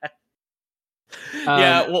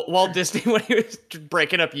 Walt Disney, when he was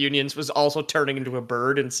breaking up unions, was also turning into a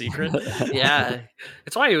bird in secret. Yeah,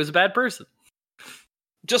 it's why he was a bad person.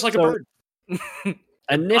 Just like a bird.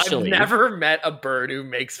 I've Initially, never met a bird who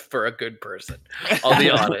makes for a good person. I'll be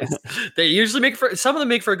honest. They usually some of them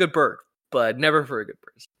make for a good bird, but never for a good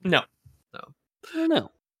person. No. I don't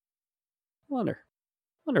know. Wonder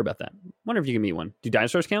about that. Wonder if you can meet one. Do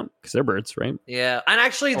dinosaurs count? Because they're birds, right? Yeah, and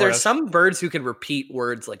actually, there's some birds who can repeat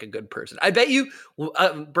words like a good person. I bet you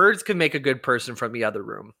birds can make a good person from the other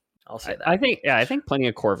room. I'll say that. I think plenty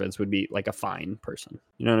of corvids would be like a fine person.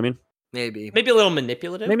 You know what I mean? Maybe a little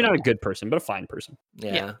manipulative. Maybe not a good person, but a fine person.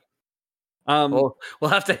 Yeah. We'll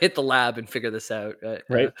have to hit the lab and figure this out.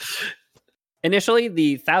 Right. Initially,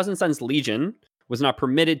 the Thousand Suns Legion was not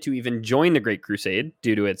permitted to even join the Great Crusade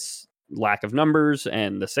due to its lack of numbers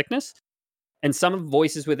and the sickness. And some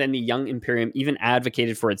voices within the young Imperium even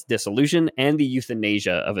advocated for its dissolution and the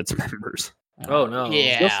euthanasia of its members. Oh, no.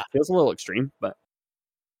 Yeah. Feels a little extreme, but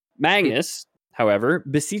Magnus, however,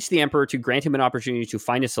 beseeched the Emperor to grant him an opportunity to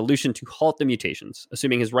find a solution to halt the mutations,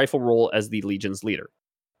 assuming his rightful role as the Legion's leader.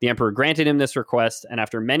 The Emperor granted him this request, and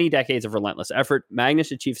after many decades of relentless effort,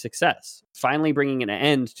 Magnus achieved success, finally bringing an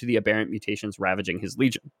end to the aberrant mutations ravaging his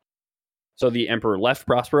Legion. So the Emperor left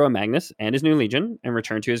Prospero and Magnus and his new Legion and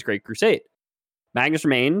returned to his Great Crusade. Magnus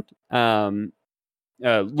remained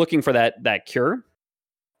looking for that cure,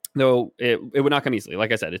 though it would not come easily.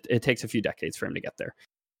 Like I said, it takes a few decades for him to get there.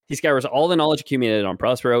 He scours all the knowledge accumulated on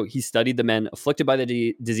Prospero. He studied the men afflicted by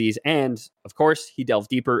the disease, and, of course, he delved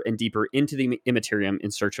deeper and deeper into the Immaterium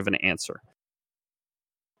in search of an answer.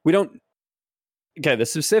 The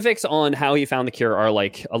specifics on how he found the cure are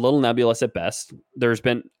like a little nebulous at best. There's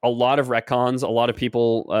been a lot of retcons. A lot of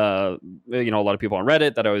people, a lot of people on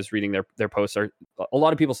Reddit that I was reading their posts a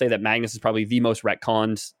lot of people say that Magnus is probably the most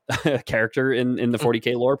retconned character in the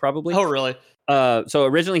 40k lore, probably. Oh, really? So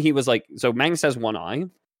originally he was Magnus has one eye.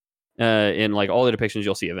 In like all the depictions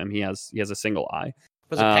you'll see of him, he has a single eye.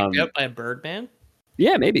 Was it picked up by a bird man?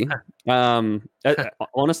 Yeah, maybe.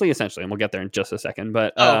 Honestly, essentially, and we'll get there in just a second.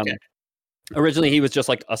 But okay. Originally, he was just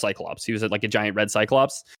like a Cyclops. He was like a giant red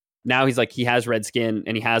Cyclops. Now he's like he has red skin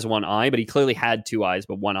and he has one eye, but he clearly had two eyes,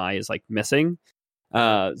 but one eye is like missing.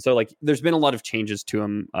 So like there's been a lot of changes to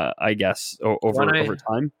him, I guess, over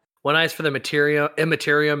time. One eye's for the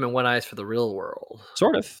Immaterium, and one eye's for the real world.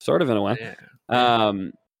 Sort of in a way. Yeah.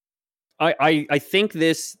 I think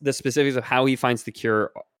the specifics of how he finds the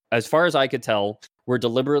cure, as far as I could tell, were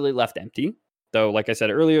deliberately left empty. Though, like I said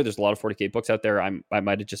earlier, there's a lot of 40k books out there. I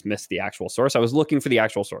might have just missed the actual source. I was looking for the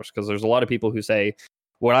actual source because there's a lot of people who say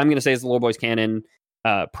what I'm going to say is the Lore Boys canon,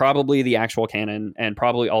 probably the actual canon, and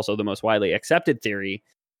probably also the most widely accepted theory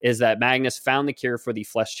is that Magnus found the cure for the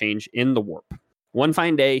flesh change in the warp. One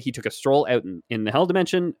fine day, he took a stroll out in the Hell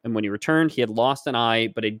Dimension, and when he returned, he had lost an eye,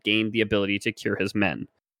 but had gained the ability to cure his men.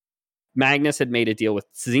 Magnus had made a deal with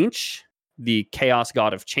Tzeentch, the chaos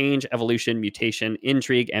god of change, evolution, mutation,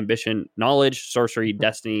 intrigue, ambition, knowledge, sorcery,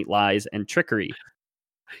 destiny, lies, and trickery.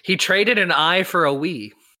 He traded an eye for a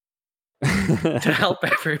Wii to help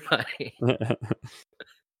everybody.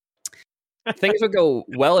 Things would go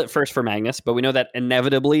well at first for Magnus, but we know that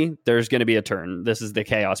inevitably there's going to be a turn. This is the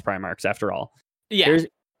Chaos Primarchs, after all. Yeah.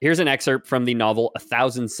 Here's an excerpt from the novel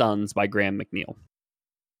 1,000 Suns by Graham McNeil.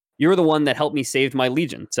 "You were the one that helped me save my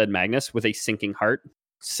legion," said Magnus with a sinking heart.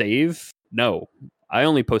 "Save? No. I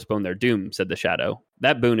only postponed their doom," said the Shadow.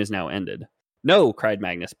 "That boon is now ended." "No," cried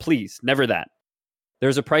Magnus. "Please, never that.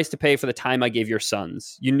 There's a price to pay for the time I gave your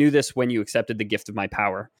sons. You knew this when you accepted the gift of my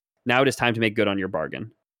power. Now it is time to make good on your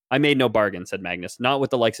bargain." "I made no bargain," said Magnus. "Not with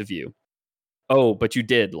the likes of you." "Oh, but you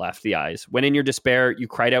did," laughed the Eyes. "When in your despair, you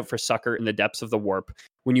cried out for succor in the depths of the warp.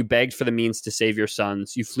 When you begged for the means to save your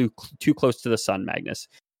sons, you flew too close to the sun, Magnus.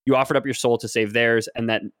 You offered up your soul to save theirs, and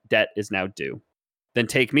that debt is now due." "Then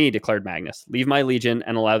take me," declared Magnus. "Leave my legion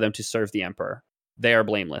and allow them to serve the Emperor. They are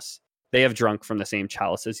blameless. They have drunk from the same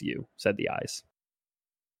chalice as you," said the Eyes.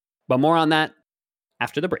 But more on that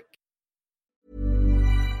after the break.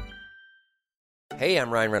 Hey,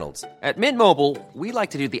 I'm Ryan Reynolds. At Mint Mobile, we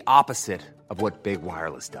like to do the opposite of what Big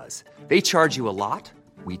Wireless does. They charge you a lot,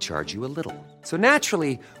 we charge you a little. So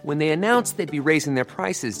naturally, when they announced they'd be raising their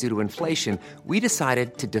prices due to inflation, we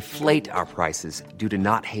decided to deflate our prices due to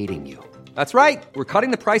not hating you. That's right. We're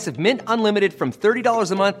cutting the price of Mint Unlimited from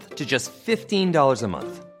 $30 a month to just $15 a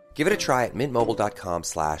month. Give it a try at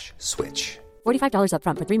mintmobile.com/switch. $45 up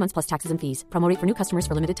front for 3 months plus taxes and fees. Promo rate for new customers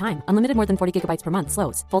for limited time. Unlimited more than 40 gigabytes per month.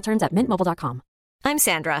 Slows full terms at mintmobile.com. I'm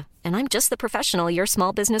Sandra, and I'm just the professional your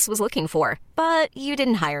small business was looking for. But you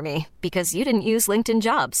didn't hire me because you didn't use LinkedIn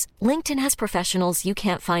Jobs. LinkedIn has professionals you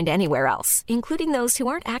can't find anywhere else, including those who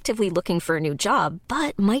aren't actively looking for a new job,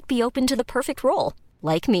 but might be open to the perfect role,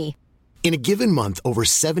 like me. In a given month, over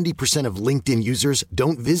 70% of LinkedIn users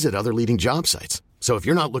don't visit other leading job sites. So if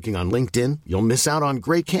you're not looking on LinkedIn, you'll miss out on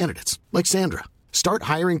great candidates like Sandra. Start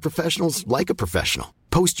hiring professionals like a professional.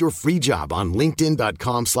 Post your free job on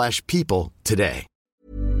linkedin.com/people today.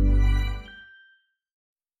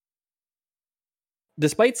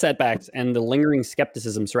 Despite setbacks and the lingering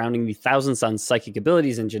skepticism surrounding the Thousand Sons' psychic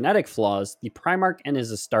abilities and genetic flaws, the Primarch and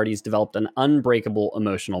his Astartes developed an unbreakable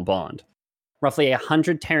emotional bond. Roughly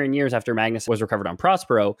 100 Terran years after Magnus was recovered on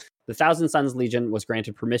Prospero, the Thousand Sons Legion was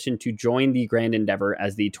granted permission to join the Grand Endeavor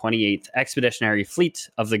as the 28th Expeditionary Fleet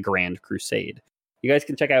of the Grand Crusade. You guys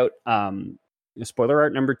can check out spoiler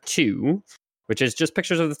art number 2, which is just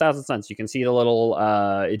pictures of the Thousand Sons. You can see the little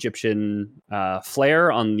Egyptian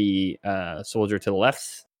flare on the soldier to the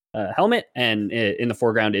left's helmet, and in the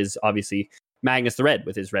foreground is obviously Magnus the Red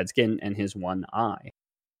with his red skin and his one eye.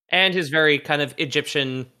 And his very kind of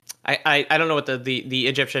Egyptian... I don't know what the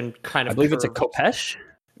Egyptian kind of... I believe it's a khopesh.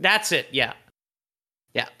 That's it, yeah.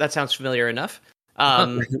 Yeah, that sounds familiar enough.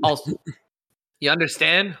 Also, you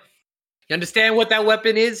understand? You understand what that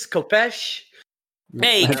weapon is? Khopesh?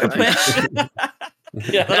 Hey, khopesh.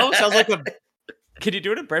 Yeah, that almost sounds like a... Can you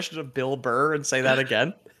do an impression of Bill Burr and say that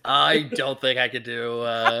again? I don't think I could do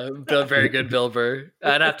a very good Bill Burr.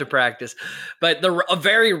 I'd have to practice. But a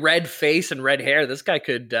very red face and red hair, this guy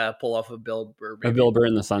could pull off a Bill Burr. Maybe. A Bill Burr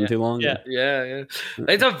in the sun too long? Yeah.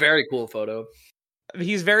 It's a very cool photo.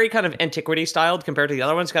 He's very kind of antiquity styled compared to the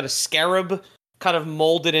other ones. Got a scarab kind of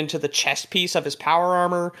molded into the chest piece of his power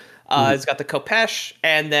armor. He's got the khopesh,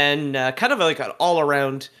 and then kind of like an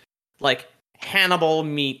all-around like Hannibal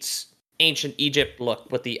meets ancient Egypt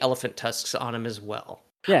look with the elephant tusks on him as well.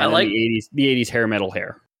 Yeah, I like the 80s hair metal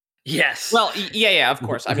hair. Yes. Well, yeah, of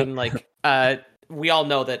course. I mean, like, we all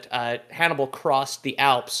know that Hannibal crossed the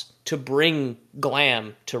Alps to bring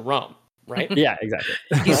glam to Rome, right? Yeah, exactly.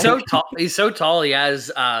 He's so tall. He's so tall. He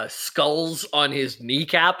has skulls on his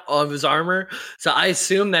kneecap of his armor. So I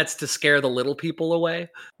assume that's to scare the little people away.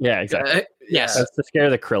 Yeah, exactly. Yes. That's to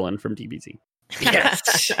scare the Krillin from DBZ.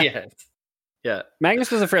 Yes. Yes. Yeah.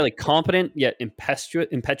 Magnus was a fairly competent yet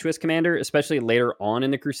impetuous commander, especially later on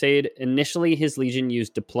in the Crusade. Initially, his legion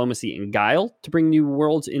used diplomacy and guile to bring new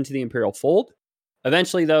worlds into the Imperial fold.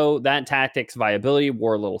 Eventually, though, that tactic's viability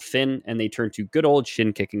wore a little thin, and they turned to good old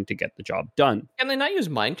shin-kicking to get the job done. Can they not use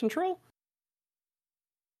mind control?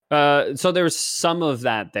 So there's some of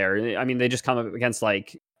that there. I mean, they just come up against,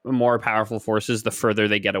 like, more powerful forces the further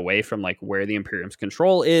they get away from like where the Imperium's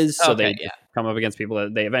control is. So they come up against people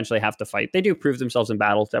that they eventually have to fight. They do prove themselves in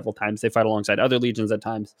battle several times. They fight alongside other legions at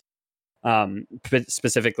times.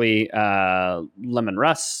 Specifically, Lemon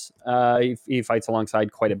Russ, he fights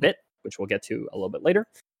alongside quite a bit, which we'll get to a little bit later.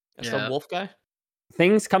 That's the wolf guy.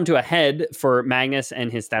 Things come to a head for Magnus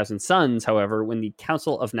and his Thousand Sons, however, when the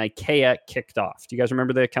Council of Nicaea kicked off. Do you guys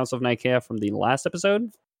remember the Council of Nicaea from the last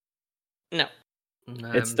episode? No.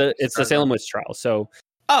 It's the Salem witch trial. So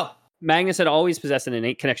Magnus had always possessed an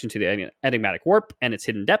innate connection to the enigmatic warp and its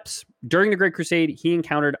hidden depths. During the Great Crusade, he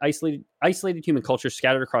encountered isolated human cultures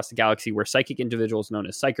scattered across the galaxy where psychic individuals known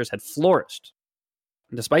as psychers had flourished.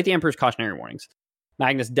 Despite the Emperor's cautionary warnings,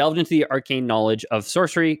 Magnus delved into the arcane knowledge of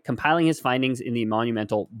sorcery, compiling his findings in the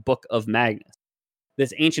monumental Book of Magnus.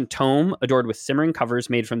 This ancient tome, adored with simmering covers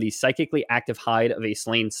made from the psychically active hide of a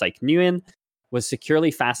slain Psyche-Nuan, was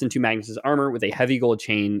securely fastened to Magnus's armor with a heavy gold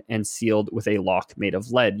chain and sealed with a lock made of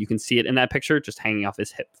lead. You can see it in that picture, just hanging off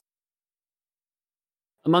his hip.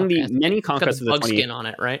 Among the many conquests of the 20th... skin on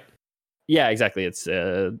it, right? Yeah, exactly. It's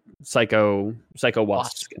psycho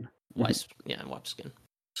wasp skin. Wasp skin.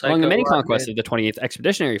 Among the many conquests of the 28th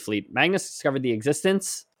Expeditionary Fleet, Magnus discovered the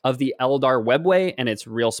existence of the Eldar Webway and its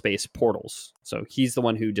real space portals. So he's the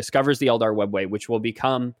one who discovers the Eldar Webway, which will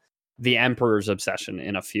become the Emperor's obsession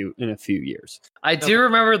in a few years. I do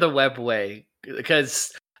remember the Webway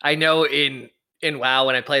because I know in WoW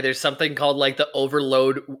when I play, there's something called like the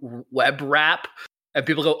Overload Web Wrap, and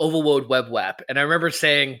people go Overload Web Wrap, and I remember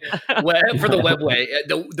saying for the Webway,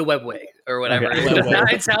 the Webway or whatever.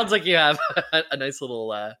 Okay. It sounds like you have a nice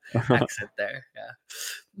little accent there.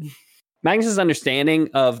 Yeah. Magnus's understanding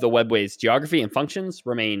of the Webway's geography and functions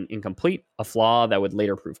remain incomplete, a flaw that would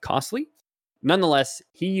later prove costly. Nonetheless,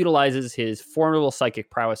 he utilizes his formidable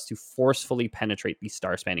psychic prowess to forcefully penetrate the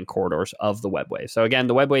star-spanning corridors of the Webway. So again,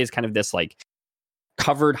 the Webway is kind of this like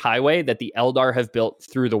covered highway that the Eldar have built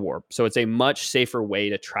through the warp. So it's a much safer way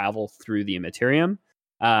to travel through the Immaterium.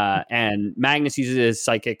 And Magnus uses his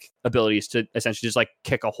psychic abilities to essentially just like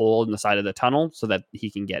kick a hole in the side of the tunnel so that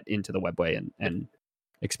he can get into the Webway and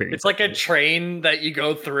experience. It's like a train that you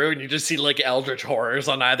go through and you just see like eldritch horrors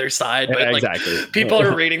on either side. But like exactly. People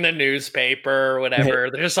are reading the newspaper or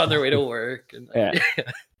whatever. They're just on their way to work. And,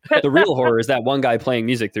 The real horror is that one guy playing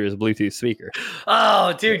music through his Bluetooth speaker.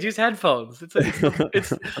 Oh, dude, use headphones.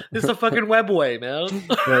 It's a fucking Webway, man.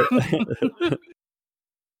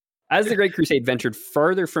 As the Great Crusade ventured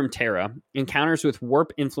farther from Terra, encounters with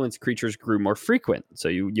warp-influenced creatures grew more frequent. So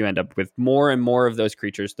you end up with more and more of those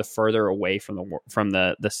creatures the further away from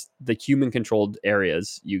the human-controlled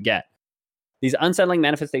areas you get. These unsettling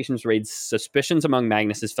manifestations raised suspicions among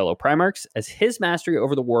Magnus's fellow Primarchs, as his mastery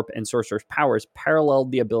over the warp and sorcerer's powers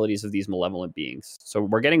paralleled the abilities of these malevolent beings. So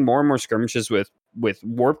we're getting more and more skirmishes with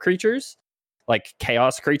warp creatures, like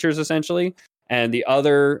chaos creatures, essentially, and the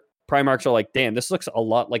other Primarchs are like, damn, this looks a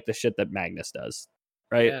lot like the shit that Magnus does,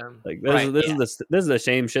 right? Yeah. Like this is the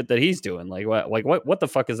same shit that he's doing. Like what the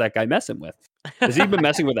fuck is that guy messing with? Has he been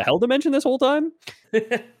messing with the Hell Dimension this whole time?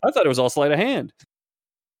 I thought it was all sleight of hand.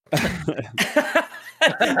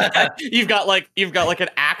 You've got like an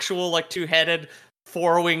actual like two-headed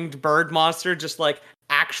four-winged bird monster just like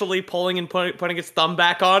actually pulling and putting its thumb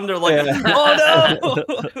back on. They're like, oh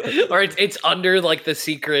no! Or it's under like the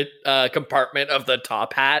secret compartment of the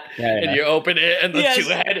top hat, and you open it, and the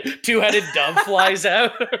two-headed dove flies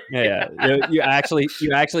out. You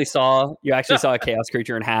actually saw a chaos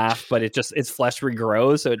creature in half, but its flesh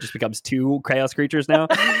regrows, so it just becomes two chaos creatures now.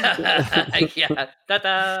 Yeah,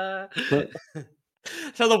 ta-da!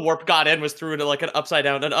 So the warp got in, was threw into like an upside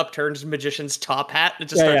down, an upturned magician's top hat, and it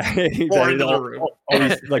just started pouring into the room. All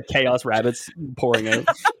these like chaos rabbits pouring out.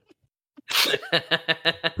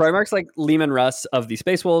 Primarchs like Leman Russ of the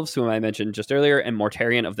Space Wolves, whom I mentioned just earlier, and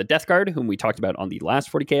Mortarion of the Death Guard, whom we talked about on the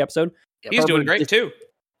last 40k episode. He's doing great too.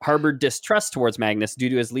 Harbored distrust towards Magnus due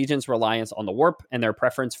to his legion's reliance on the warp and their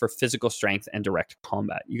preference for physical strength and direct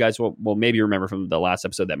combat. You guys will maybe remember from the last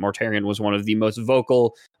episode that Mortarion was one of the most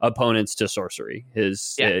vocal opponents to sorcery.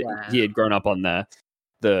 He had grown up on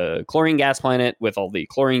the chlorine gas planet with all the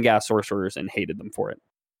chlorine gas sorcerers and hated them for it.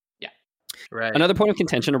 Yeah, right. Another point of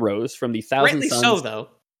contention arose from the Thousand Suns. Rightly so, though.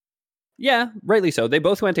 Yeah, rightly so. They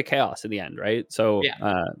both went to chaos in the end, right? So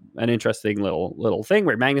an interesting little thing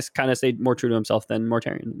where Magnus kind of stayed more true to himself than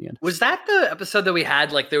Mortarion in the end. Was that the episode that we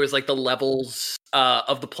had? Like there was like the levels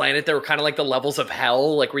of the planet that were kind of like the levels of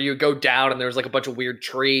hell, like where you go down and there was like a bunch of weird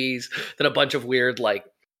trees, then a bunch of weird like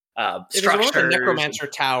structures. It was the necromancer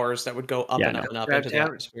towers that would go up and up and up into the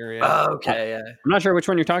atmosphere. Yeah. Oh, okay, yeah. I'm not sure which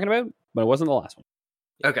one you're talking about, but it wasn't the last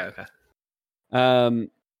one. Okay.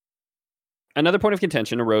 Another point of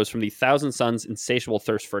contention arose from the Thousand Suns' insatiable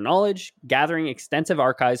thirst for knowledge, gathering extensive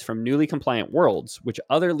archives from newly compliant worlds, which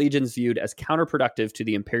other legions viewed as counterproductive to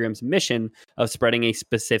the Imperium's mission of spreading a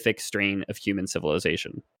specific strain of human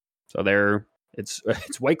civilization. So it's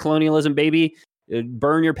white colonialism, baby.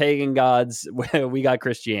 Burn your pagan gods. We got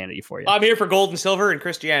Christianity for you. I'm here for gold and silver and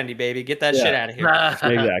Christianity, baby. Get that shit out of here.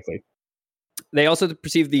 Exactly. They also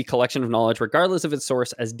perceive the collection of knowledge, regardless of its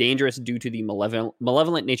source, as dangerous due to the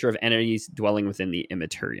malevolent nature of entities dwelling within the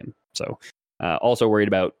Immaterium. So, also worried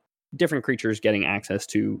about different creatures getting access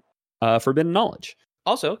to forbidden knowledge.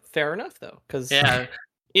 Also, fair enough, though, because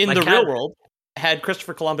in the real world, had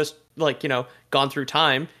Christopher Columbus, gone through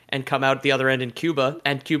time and come out the other end in Cuba,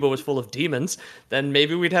 and Cuba was full of demons, then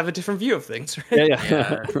maybe we'd have a different view of things, right?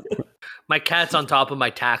 Yeah. My cat's on top of my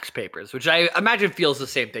tax papers, which I imagine feels the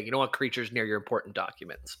same thing. You don't want creatures near your important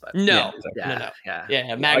documents, but no.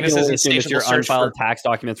 Magnus is insatiable your unfiled tax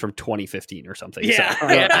documents from 2015 or something.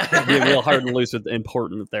 Yeah, so, be real hard and loose with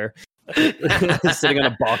important there. Sitting on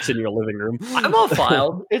a box in your living room. I'm all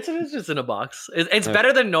filed. It's just in a box. It's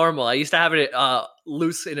better than normal. I used to have it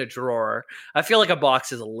loose in a drawer. I feel like a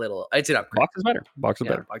box is a little. It's an upgrade. Box is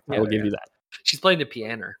better. I will give you that. She's playing the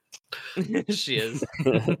piano. She is.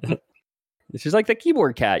 She's like the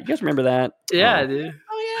keyboard cat. You guys remember that? Yeah, dude.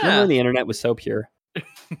 Oh yeah. Remember when the internet was so pure?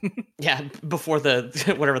 Yeah, before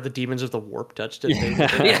the demons of the warp touched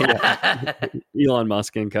it. Elon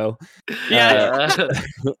Musk and co. Yeah.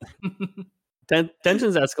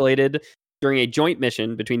 Tensions escalated during a joint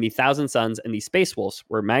mission between the Thousand Suns and the Space Wolves,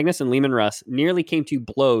 where Magnus and Leman Russ nearly came to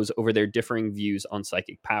blows over their differing views on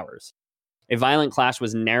psychic powers. A violent clash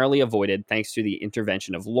was narrowly avoided thanks to the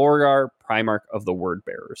intervention of Lorgar, Primarch of the Word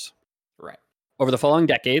Bearers. Right. Over the following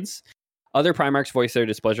decades, other Primarchs voiced their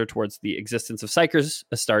displeasure towards the existence of Psykers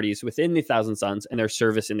Astartes within the Thousand Suns and their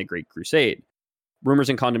service in the Great Crusade. Rumors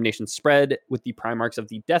and condemnation spread, with the Primarchs of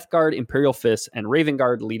the Death Guard, Imperial Fists, and Raven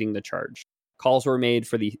Guard leading the charge. Calls were made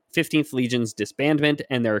for the 15th Legion's disbandment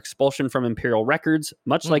and their expulsion from Imperial records,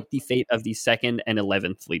 much like the fate of the 2nd and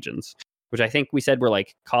 11th Legions, which I think we said were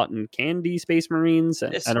like cotton candy Space Marines.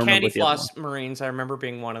 It's I don't Candy remember Floss Marines. I remember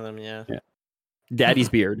being one of them, yeah. Daddy's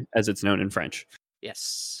Beard, as it's known in French.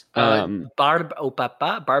 Yes. Barba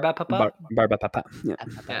Papa.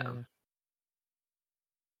 Yeah.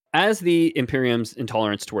 As the Imperium's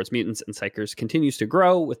intolerance towards mutants and Psykers continues to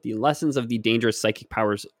grow, with the lessons of the dangerous psychic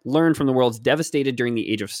powers learned from the worlds devastated during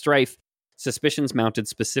the Age of Strife, suspicions mounted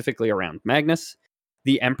specifically around Magnus.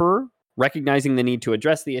 The Emperor, recognizing the need to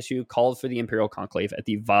address the issue, called for the Imperial Conclave at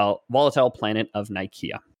the volatile planet of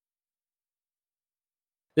Nicaea.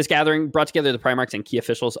 This gathering brought together the Primarchs and key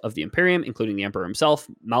officials of the Imperium, including the Emperor himself,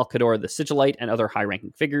 Malkador the Sigillite, and other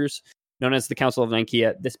high-ranking figures. Known as the Council of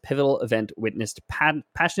Nicaea, this pivotal event witnessed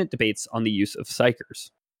passionate debates on the use of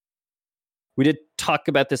Psykers. We did talk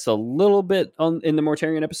about this a little bit in the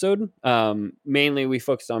Mortarion episode. Mainly, we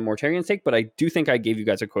focused on Mortarion's take, but I do think I gave you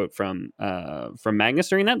guys a quote from Magnus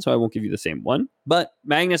during that, so I won't give you the same one. But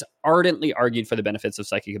Magnus ardently argued for the benefits of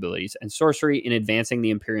psychic abilities and sorcery in advancing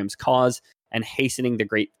the Imperium's cause and hastening the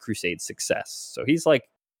Great Crusade's success. So he's like,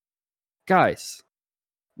 guys,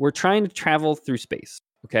 we're trying to travel through space.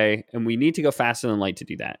 Okay, and we need to go faster than light to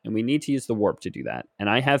do that. And we need to use the warp to do that. And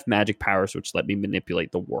I have magic powers which let me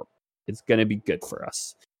manipulate the warp. It's going to be good for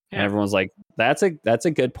us. Yeah. And everyone's like, that's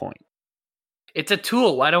a good point. It's a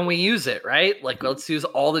tool. Why don't we use it, right? Like, let's use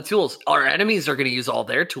all the tools. Our enemies are going to use all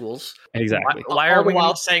their tools. Exactly. Why are we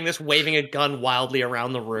saying this, waving a gun wildly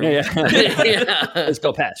around the room? Yeah. It's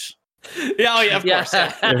Kopesh. Yeah, of course.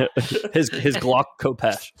 Yeah. his Glock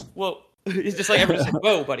Kopesh. Whoa. He's just like, everyone's like,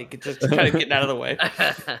 whoa, buddy, just kind of getting out of the way.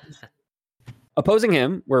 Opposing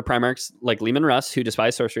him were Primarchs like Leman Russ, who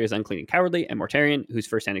despised sorcery as unclean and cowardly, and Mortarion, whose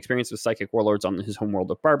first-hand experience with psychic warlords on his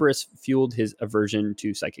homeworld of Barbarous fueled his aversion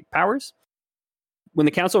to psychic powers. When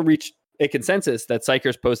the council reached a consensus that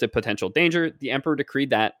Psykers posed a potential danger, the Emperor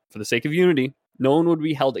decreed that, for the sake of unity, no one would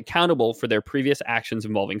be held accountable for their previous actions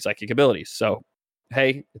involving psychic abilities. So,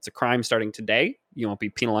 hey, it's a crime starting today. You won't be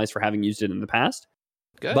penalized for having used it in the past.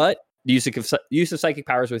 Good. But the use of psychic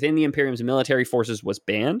powers within the Imperium's military forces was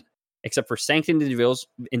banned, except for sanctioned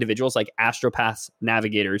individuals like astropaths,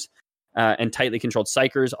 navigators, and tightly controlled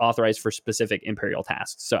psychers authorized for specific Imperial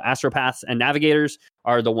tasks. So astropaths and navigators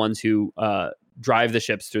are the ones who drive the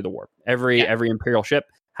ships through the warp. Every Imperial ship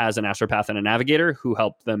has an astropath and a navigator who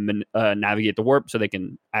help them navigate the warp so they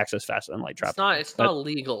can access faster than light travel. It's not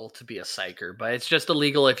illegal to be a psyker, but it's just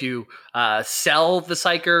illegal if you sell the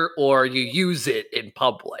psyker or you use it in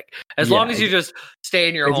public. As long as you just stay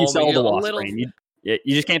in your home. You sell the wasp brain,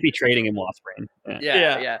 you just can't be trading in wasp brain.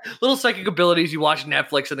 Yeah. Little psychic abilities. You watch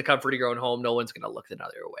Netflix in the comfort of your own home. No one's going to look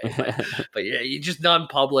another way. But yeah, you just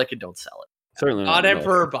non-public and don't sell it. Certainly not.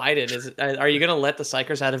 Emperor Biden, are you going to let the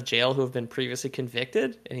Psykers out of jail who have been previously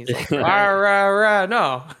convicted? And he's like, rah,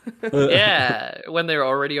 no. Yeah, when they're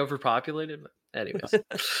already overpopulated. Anyways.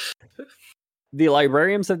 The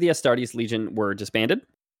librarians of the Astartes Legion were disbanded,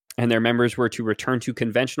 and their members were to return to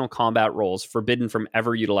conventional combat roles, forbidden from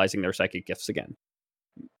ever utilizing their psychic gifts again.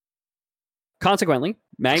 Consequently,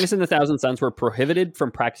 Magnus and the Thousand Sons were prohibited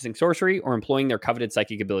from practicing sorcery or employing their coveted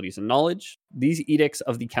psychic abilities and knowledge. These edicts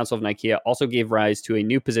of the Council of Nicaea also gave rise to a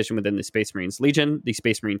new position within the Space Marines Legion, the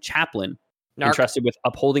Space Marine Chaplain, entrusted with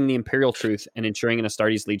upholding the imperial truth and ensuring an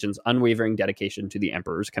Astartes Legion's unwavering dedication to the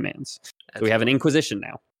Emperor's commands. So we have an Inquisition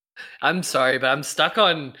now. I'm sorry, but I'm stuck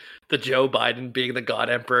on the Joe Biden being the God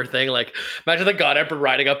Emperor thing. Like, imagine the God Emperor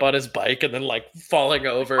riding up on his bike and then like falling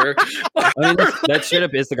over. I mean, that straight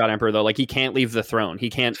up is the God Emperor though. Like, he can't leave the throne. He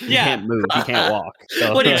can't move. He can't walk.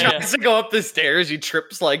 So. When he tries to go up the stairs, he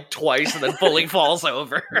trips like twice and then fully falls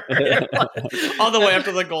over. On the way up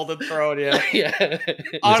to the Golden Throne. Yeah.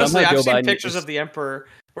 Honestly, I've seen pictures of the Emperor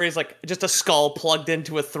where he's like just a skull plugged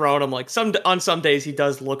into a throne. I'm like, on some days he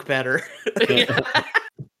does look better.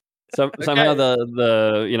 Somehow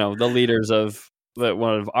the leaders of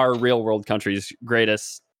one of our real world countries'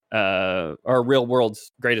 greatest our real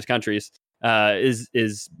world's greatest countries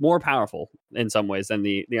is more powerful in some ways than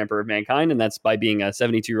the Emperor of Mankind, and that's by being a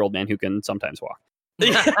 72-year-old man who can sometimes walk.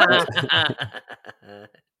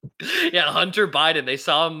 Yeah, Hunter Biden. They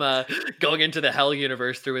saw him going into the Hell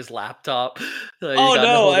universe through his laptop. Oh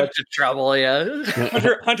no! Bunch of trouble. Yeah,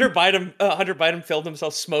 Hunter Biden filmed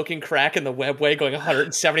himself smoking crack in the webway, going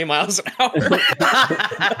 170 miles an hour.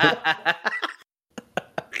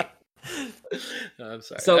 I'm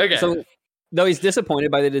sorry. So, though he's disappointed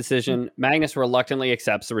by the decision, Magnus reluctantly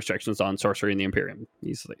accepts the restrictions on sorcery in the Imperium.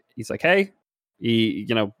 He's like, hey,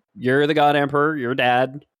 you're the God Emperor. You're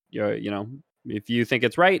dad. If you think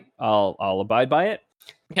it's right, I'll abide by it.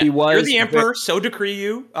 Yeah, you're the Emperor, so decree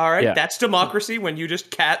you. All right, That's democracy when you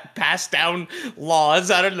just pass down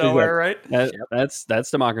laws out of nowhere, right?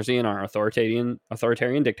 That's democracy in our authoritarian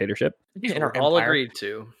dictatorship. In our all agreed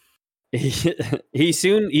to.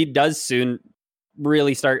 He does soon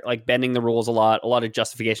really start like bending the rules a lot of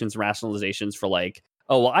justifications and rationalizations for like,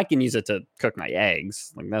 oh, well, I can use it to cook my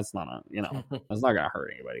eggs. Like, that's not that's not gonna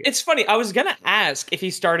hurt anybody. It's funny. I was gonna ask if he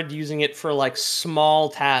started using it for like small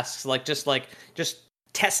tasks, like just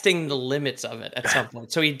testing the limits of it at some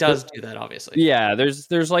point. So he does do that, obviously. Yeah,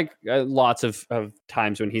 there's like lots of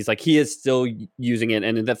times when he is still using it,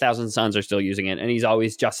 and the Thousand Sons are still using it, and he's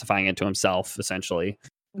always justifying it to himself, essentially.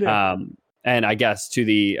 Yeah. And I guess to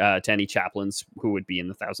any chaplains who would be in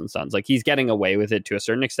the Thousand Sons, like he's getting away with it to a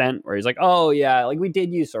certain extent, where he's like, oh yeah, like we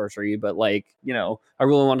did use sorcery, but like, I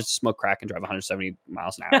really wanted to smoke crack and drive 170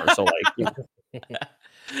 miles an hour. So like,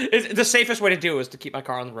 the safest way to do it is to keep my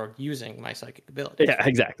car on the road using my psychic ability. Yeah,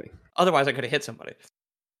 exactly. Otherwise I could have hit somebody.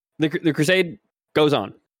 The crusade goes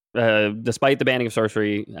on. Despite the banning of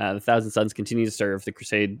sorcery, the Thousand Sons continue to serve. The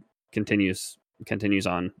crusade continues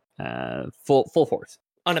on full force.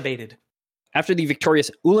 Unabated. After the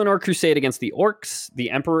victorious Ulanor Crusade against the Orcs,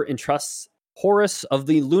 the Emperor entrusts Horus of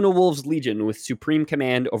the Luna Wolves Legion with supreme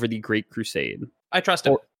command over the Great Crusade. I trust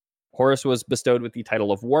him. Horus was bestowed with the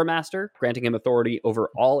title of War Master, granting him authority over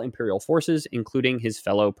all Imperial forces, including his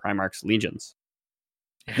fellow Primarchs legions.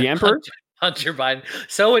 The Emperor... Hunter Biden,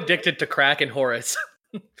 so addicted to crack and Horus.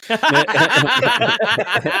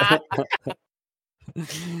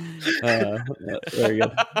 Very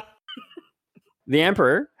good. The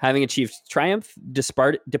Emperor, having achieved triumph,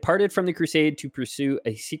 departed from the crusade to pursue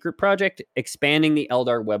a secret project, expanding the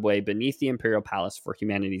Eldar webway beneath the Imperial Palace for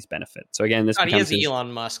humanity's benefit. So again, he is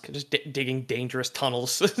Elon Musk, just digging dangerous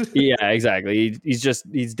tunnels. Yeah, exactly.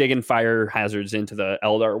 He's digging fire hazards into the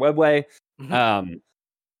Eldar webway. Mm-hmm.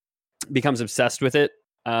 Becomes obsessed with it,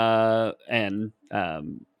 and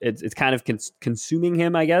it's kind of consuming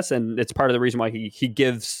him, I guess, and it's part of the reason why he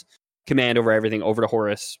gives command over everything over to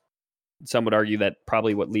Horus. Some would argue that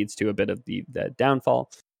probably what leads to a bit of the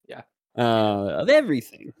downfall. Yeah. Of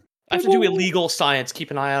everything. I have to do illegal science.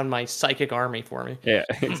 Keep an eye on my psychic army for me. Yeah,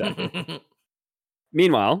 exactly.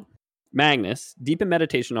 Meanwhile, Magnus, deep in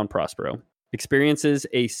meditation on Prospero, experiences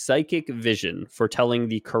a psychic vision foretelling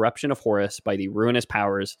the corruption of Horus by the ruinous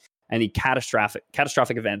powers and the catastrophic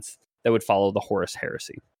events that would follow the Horus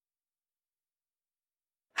heresy.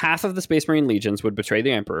 Half of the Space Marine legions would betray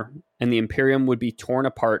the Emperor, and the Imperium would be torn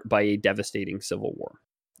apart by a devastating civil war.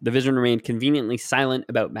 The vision remained conveniently silent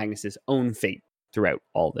about Magnus's own fate throughout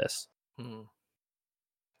all this.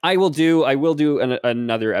 I will do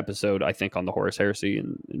another episode, I think, on the Horus heresy,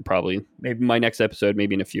 and probably maybe my next episode,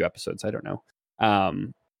 maybe in a few episodes, I don't know.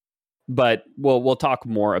 But we'll talk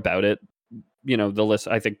more about it. The list,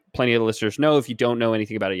 I think plenty of the listeners know. If you don't know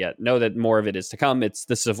anything about it yet, know that more of it is to come. It's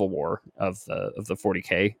the civil war of the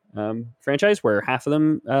 40K franchise, where half of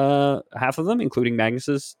them, including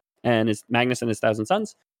Magnus and his Thousand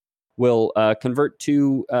Sons, will convert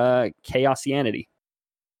to Chaosianity.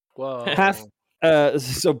 Whoa!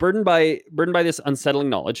 So burdened by this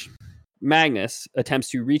unsettling knowledge, Magnus attempts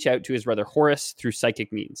to reach out to his brother Horus through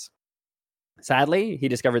psychic means. Sadly, he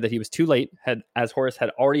discovered that he was too late, as Horus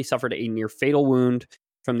had already suffered a near fatal wound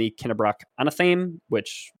from the Kinnebrock anatheme,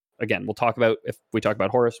 which, again, we'll talk about if we talk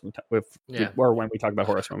about Horus, or when we talk about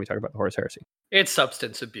Horus, when we talk about the Horus heresy. It's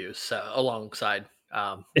substance abuse alongside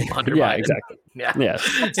yeah, exactly. Yeah.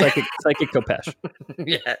 Psychic Kopesh.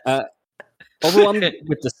 Yeah. Overwhelmed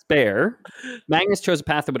with despair, Magnus chose a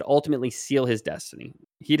path that would ultimately seal his destiny.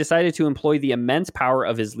 He decided to employ the immense power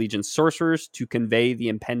of his legion's sorcerers to convey the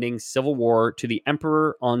impending civil war to the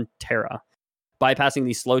Emperor on Terra, bypassing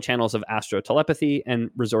the slow channels of astro-telepathy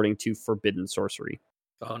and resorting to forbidden sorcery.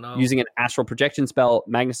 Oh, no. Using an astral projection spell,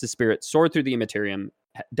 Magnus' spirit soared through the Immaterium,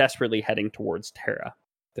 desperately heading towards Terra.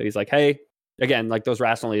 So he's like, hey, again, like those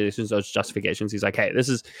rationalizations, those justifications, he's like, hey, this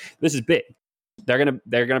is big. They're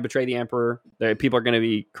gonna betray the Emperor. People are gonna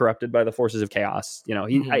be corrupted by the forces of chaos. You know,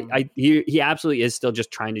 he absolutely is still just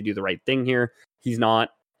trying to do the right thing here. He's not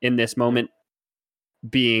in this moment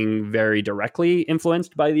being very directly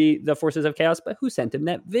influenced by the forces of chaos. But who sent him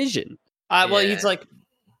that vision? Well,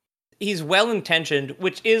 he's well-intentioned,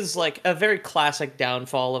 which is like a very classic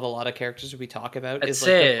downfall of a lot of characters we talk about. That's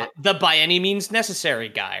is like the by any means necessary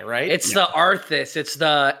guy, right? It's the Arthas, it's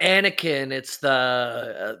the Anakin, it's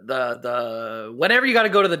the whenever you got to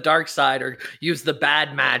go to the dark side or use the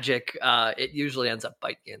bad magic, it usually ends up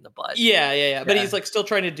biting you in the butt. Yeah. But he's like still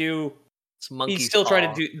trying to do. He's still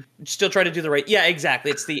trying to do the right. Yeah, exactly.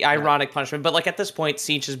 It's the ironic punishment. But like at this point,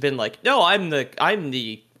 Siege has been like, no, I'm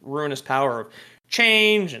the ruinous power of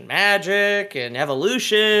change and magic and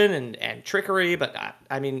evolution and trickery, but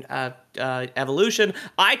evolution.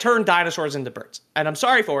 I turn dinosaurs into birds, and I'm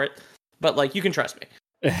sorry for it, but like you can trust me.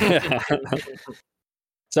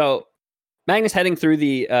 So Magnus heading through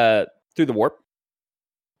the warp.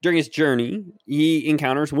 During his journey, he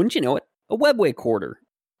encounters, wouldn't you know it, a webway quarter,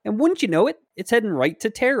 and wouldn't you know it, it's heading right to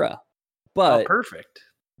Terra. But perfect.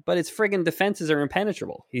 But its friggin' defenses are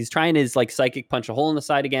impenetrable. He's trying his like psychic punch a hole in the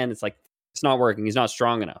side again. It's like, it's not working. He's not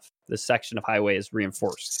strong enough. This section of highway is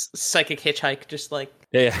reinforced. Psychic hitchhike, just like...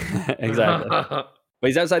 Yeah, exactly. But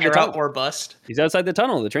he's outside the tunnel. Or bust. He's outside the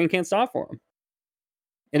tunnel. The train can't stop for him.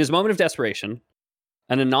 In his moment of desperation,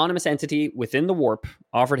 an anonymous entity within the warp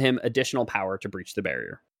offered him additional power to breach the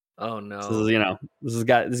barrier. Oh, no. So,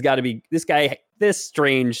 this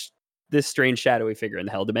strange shadowy figure in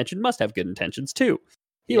the Hell Dimension must have good intentions, too.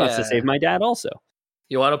 He wants to save my dad also.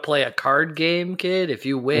 You want to play a card game, kid? If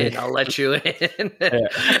you win, I'll let you in.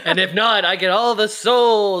 And if not, I get all the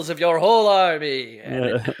souls of your whole army.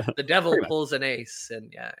 And the devil pulls an ace.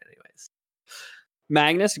 And anyways.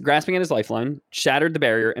 Magnus, grasping at his lifeline, shattered the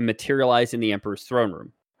barrier and materialized in the Emperor's throne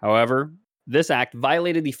room. However, this act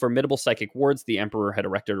violated the formidable psychic wards the Emperor had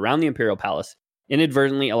erected around the Imperial Palace,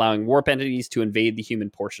 inadvertently allowing warp entities to invade the human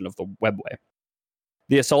portion of the webway.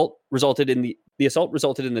 The assault resulted in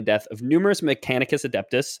the death of numerous Mechanicus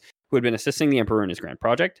Adeptus who had been assisting the Emperor in his grand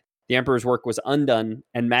project. The Emperor's work was undone,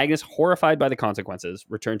 and Magnus, horrified by the consequences,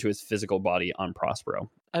 returned to his physical body on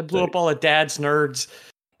Prospero. I blew up all of Dad's nerds.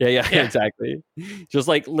 Yeah, exactly. Just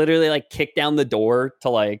like literally like kick down the door to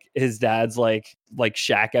like his dad's like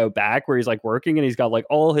shack out back where he's like working, and he's got like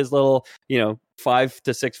all his little, 5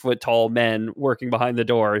 to 6 foot tall men working behind the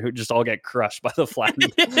door who just all get crushed by the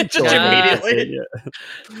flattened just immediately.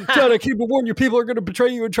 Dad, I keep warning you, people are going to betray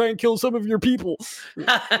you and try and kill some of your people.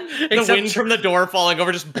 The wind from the door falling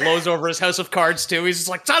over just blows over his house of cards too. He's just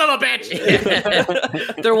like, son of a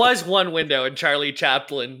bitch. There was one window and Charlie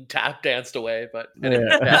Chaplin tap danced away, but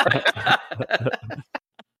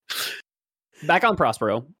back on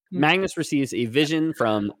Prospero, Magnus receives a vision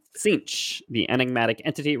from Tzeentch, the enigmatic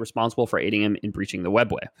entity responsible for aiding him in breaching the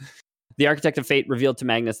webway. The Architect of Fate revealed to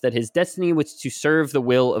Magnus that his destiny was to serve the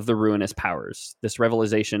will of the ruinous powers. This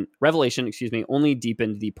revelation, only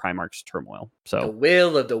deepened the Primarchs' turmoil. So the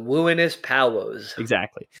will of the ruinous powers.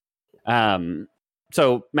 Exactly.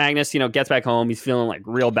 So Magnus, gets back home. He's feeling like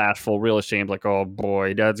real bashful, real ashamed. Like, oh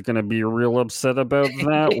boy, Dad's gonna be real upset about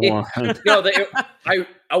that one. No,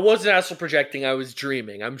 I wasn't astral projecting. I was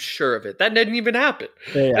dreaming. I'm sure of it. That didn't even happen.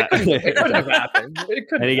 Yeah. It couldn't have happened.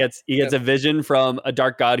 And he gets a vision from a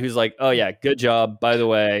dark god who's like, oh yeah, good job. By the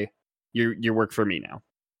way, you work for me now.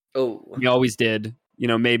 Oh, you always did.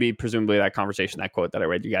 Maybe presumably that conversation, that quote that I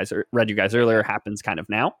read you guys earlier happens kind of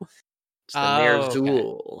now. It's the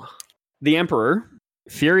Ner'zhul. The Emperor,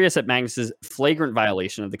 furious at Magnus's flagrant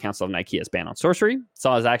violation of the Council of Nicaea's ban on sorcery,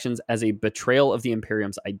 saw his actions as a betrayal of the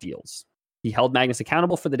Imperium's ideals. He held Magnus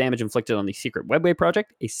accountable for the damage inflicted on the secret Webway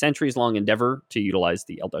project, a centuries-long endeavor to utilize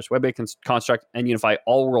the Eldar Webway construct and unify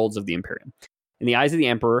all worlds of the Imperium. In the eyes of the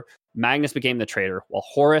Emperor, Magnus became the traitor, while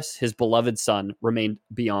Horus, his beloved son, remained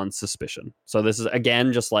beyond suspicion. So this is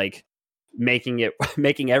again just like making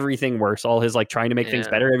everything worse. All his like trying to make things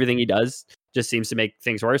better, everything he does just seems to make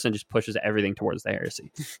things worse and just pushes everything towards the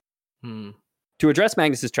heresy. To address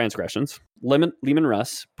Magnus's transgressions, Leman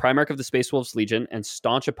Russ, Primarch of the Space Wolves Legion and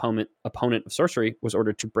staunch opponent of sorcery, was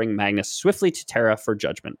ordered to bring Magnus swiftly to Terra for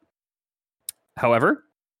judgment. However,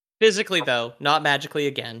 physically though, not magically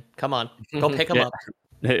again. Come on, go pick him up.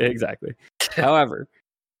 Exactly. However,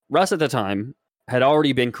 Russ at the time had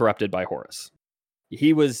already been corrupted by Horus.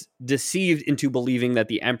 He was deceived into believing that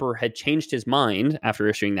the Emperor had changed his mind after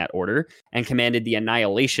issuing that order and commanded the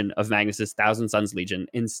annihilation of Magnus's Thousand Sons Legion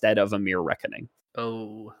instead of a mere reckoning.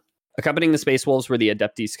 Oh. Accompanying the Space Wolves were the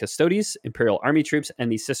Adeptus Custodes, Imperial Army troops, and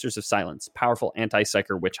the Sisters of Silence, powerful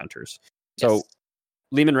anti-psyker witch hunters. So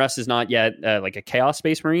Leman Russ is not yet like a Chaos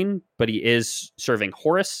Space Marine, but he is serving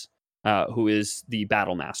Horus, who is the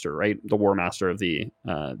battle master, right? The war master of the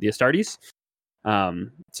Astartes.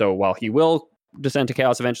 So while he will descend to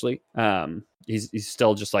Chaos eventually, he's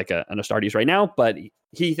still just like an Astartes right now, but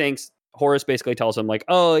he thinks Horus basically tells him like,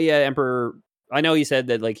 oh yeah, Emperor, I know he said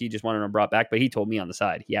that like he just wanted him brought back, but he told me on the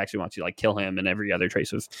side he actually wants you to like kill him and every other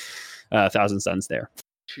trace of Thousand Sons there.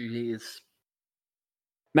 Jeez.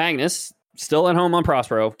 Magnus, still at home on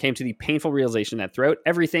Prospero, came to the painful realization that throughout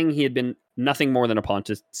everything he had been nothing more than a pawn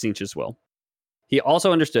to Tzeentch's will. He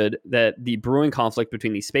also understood that the brewing conflict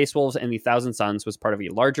between the Space Wolves and the Thousand Sons was part of a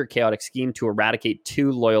larger chaotic scheme to eradicate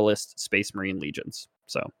two loyalist Space Marine legions.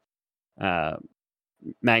 So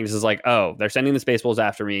Magnus is like, oh, they're sending the Space Wolves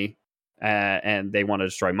after me, and they want to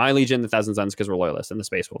destroy my legion, the Thousand Sons, because we're loyalists, and the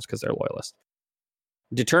Space Wolves because they're loyalists.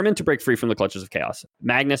 Determined to break free from the clutches of chaos,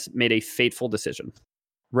 Magnus made a fateful decision.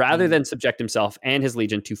 Rather than subject himself and his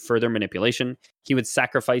legion to further manipulation, he would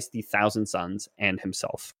sacrifice the Thousand Sons and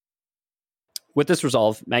himself. With this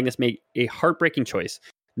resolve, Magnus made a heartbreaking choice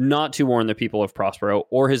not to warn the people of Prospero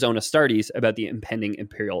or his own Astartes about the impending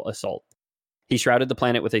Imperial assault. He shrouded the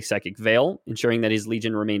planet with a psychic veil, ensuring that his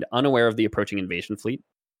legion remained unaware of the approaching invasion fleet.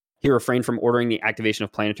 He refrained from ordering the activation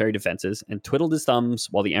of planetary defenses and twiddled his thumbs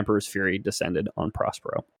while the Emperor's fury descended on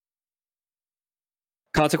Prospero.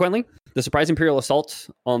 Consequently, the surprise Imperial assault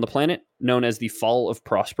on the planet, known as the Fall of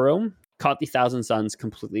Prospero, caught the Thousand Sons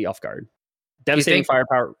completely off guard. Devastating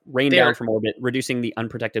firepower rained down from orbit, reducing the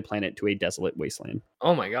unprotected planet to a desolate wasteland.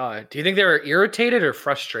 Oh my god. Do you think they were irritated or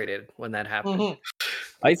frustrated when that happened?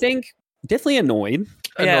 I think definitely annoyed.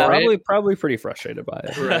 Yeah, probably pretty frustrated by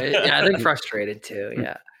it. Right. Yeah, I think frustrated too.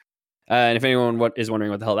 Yeah. And if anyone is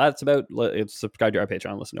wondering what the hell that's about, subscribe to our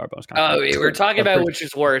Patreon, listen to our bonus content. Oh, we're talking about which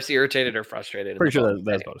is worse, irritated or frustrated. Pretty sure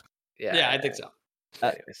that's bonus. Yeah, I think so.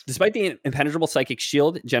 Despite the impenetrable psychic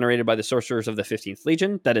shield generated by the sorcerers of the 15th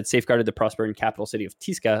Legion that had safeguarded the Prospero capital city of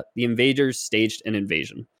Tisca, the invaders staged an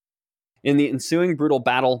invasion. In the ensuing brutal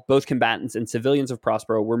battle, both combatants and civilians of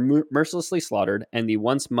Prospero were mercilessly slaughtered, and the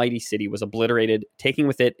once mighty city was obliterated, taking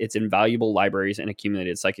with it its invaluable libraries and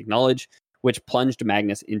accumulated psychic knowledge, which plunged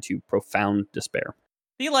Magnus into profound despair.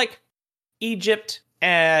 The Egypt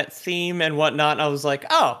theme and whatnot, I was like,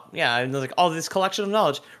 oh yeah, and like all this collection of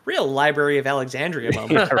knowledge, real Library of Alexandria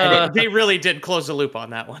moment. They really did close the loop on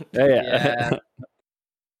that one. Yeah.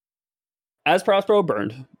 As Prospero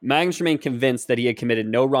burned, Magnus remained convinced that he had committed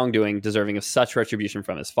no wrongdoing deserving of such retribution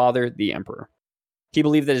from his father, the Emperor. He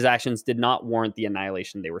believed that his actions did not warrant the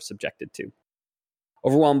annihilation they were subjected to.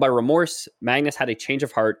 Overwhelmed by remorse, Magnus had a change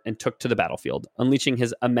of heart and took to the battlefield, unleashing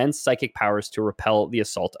his immense psychic powers to repel the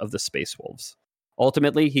assault of the Space Wolves.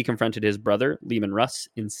 Ultimately, he confronted his brother, Leman Russ,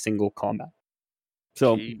 in single combat.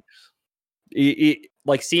 So, he,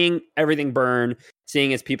 like seeing everything burn, seeing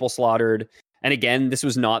his people slaughtered, and again, this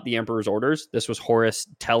was not the Emperor's orders. This was Horus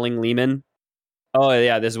telling Leman, oh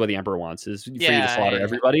yeah, this is what the Emperor wants, is for you to slaughter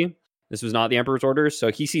everybody. This was not the Emperor's orders.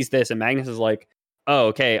 So he sees this, and Magnus is like, oh,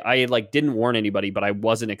 okay, I didn't warn anybody, but I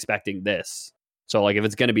wasn't expecting this. So if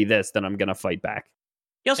it's going to be this, then I'm going to fight back.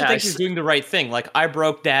 He also thinks he's doing the right thing. Like, I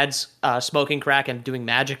broke Dad's smoking crack and doing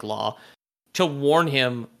magic law to warn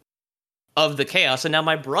him of the chaos, and now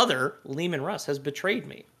my brother, Leman Russ, has betrayed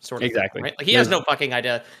me. Sort of exactly. Thing, right? Like, he has no fucking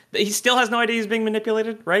idea. He still has no idea he's being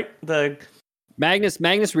manipulated, right? Magnus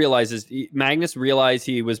realized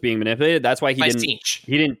he was being manipulated. That's why he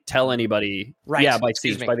didn't tell anybody. Right. Yeah, by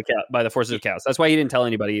Siege, by the forces of chaos. That's why he didn't tell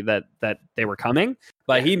anybody that they were coming.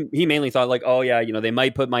 But he mainly thought like, oh yeah, they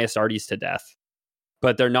might put my Astartes to death,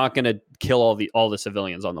 but they're not going to kill all the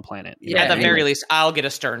civilians on the planet. At the very least, I'll get a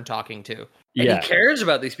stern talking to. And he cares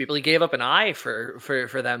about these people. He gave up an eye for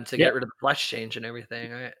them to get rid of the flesh change and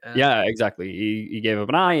everything. Right? Yeah, exactly. He gave up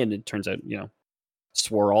an eye, and it turns out,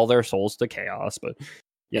 swore all their souls to chaos. But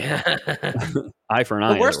Yeah. Eye for an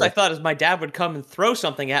eye. The worst I thought is my dad would come and throw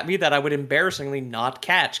something at me that I would embarrassingly not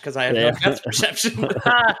catch because I have no depth perception.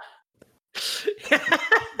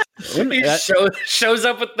 He shows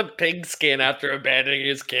up with the pig skin after abandoning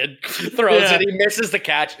his kid, throws it, he misses the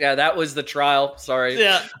catch. Yeah, that was the trial. Sorry.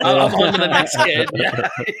 Yeah. I'm on to the next kid.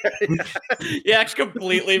 He actually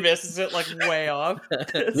completely misses it, like way off.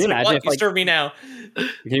 You serve me now. Can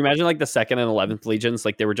you imagine like the 2nd and 11th legions,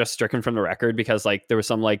 like they were just stricken from the record because like there was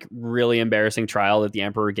some like really embarrassing trial that the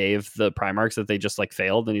emperor gave the Primarchs that they just like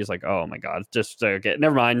failed, and he's like, oh my god, just okay,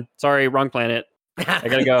 never mind, sorry, wrong planet, I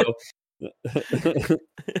gotta go.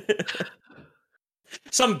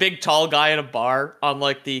 Some big tall guy in a bar on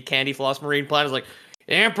like the Candy Floss Marine planet is like,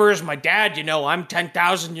 the Emperor's my dad, I'm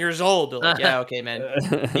 10,000 years old. They're like, yeah, okay, man.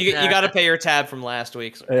 You got to pay your tab from last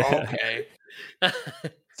week. So, okay.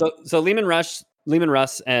 So Leman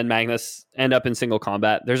Russ and Magnus end up in single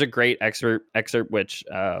combat. There's a great excerpt which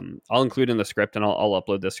I'll include in the script, and I'll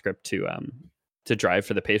upload this script to Drive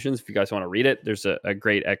for the patrons if you guys want to read it. There's a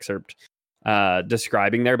great excerpt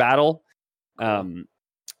describing their battle.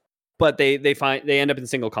 But they end up in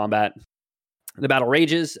single combat. The battle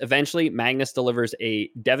rages. Eventually, Magnus delivers a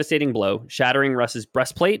devastating blow, shattering Russ's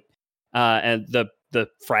breastplate, and the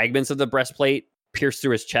fragments of the breastplate pierce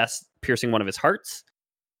through his chest, piercing one of his hearts.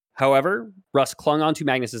 However, Russ clung onto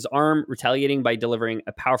Magnus's arm, retaliating by delivering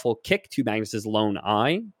a powerful kick to Magnus's lone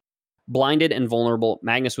eye. Blinded and vulnerable,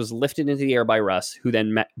 Magnus was lifted into the air by Russ, who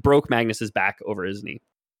then broke Magnus's back over his knee.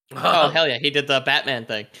 Oh, hell yeah. He did the Batman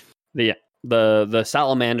thing. The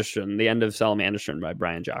Salamanderstern, the end of Salamanderstern by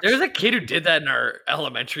Brian Jocks. There's a kid who did that in our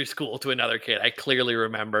elementary school to another kid. I clearly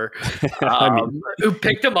remember. Who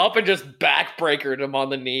picked him up and just backbreakered him on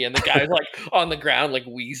the knee, and the guy's like on the ground, like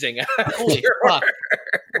wheezing. Holy fuck.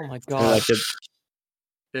 Oh my god.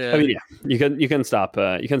 Yeah. I mean, yeah, you can stop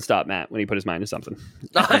Matt when he put his mind to something.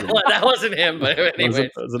 That wasn't him, but anyway.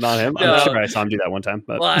 Was it not him? No. I'm sure I saw him do that one time.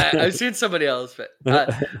 But well, I've seen somebody else, but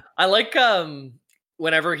I like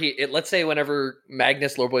whenever whenever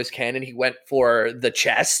Magnus Loreboy's cannon, he went for the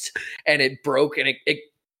chest and it broke and it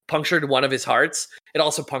punctured one of his hearts. It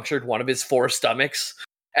also punctured one of his 4 stomachs.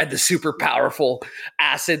 And the super powerful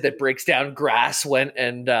acid that breaks down grass went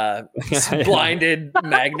and blinded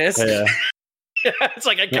Magnus. Yeah. It's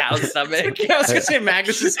like a cow's stomach. I was gonna say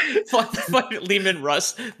Magnus is like Leman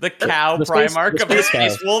Russ, the cow Primarch of the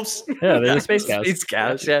Space Wolves. Yeah, they're the space cows. Space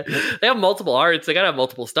cows, yeah. They have multiple hearts. They gotta have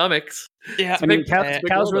multiple stomachs. Yeah, I mean,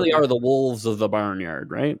 cows really are the wolves of the barnyard,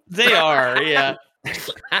 right? They are, yeah.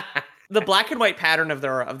 The black and white pattern of the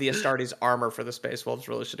Astartes armor for the Space Wolves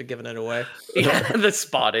really should have given it away. Yeah, the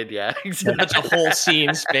spotted, yeah. Exactly. That's a whole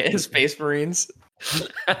scene, Space Marines.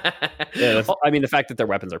 Yeah, I mean, the fact that their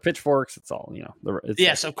weapons are pitchforks, it's all,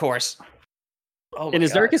 yes, of course. In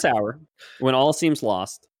his darkest hour, when all seems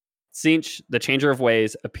lost, Tzeentch, the Changer of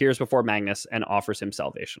Ways, appears before Magnus and offers him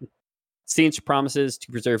salvation. Tzeentch promises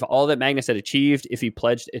to preserve all that Magnus had achieved if he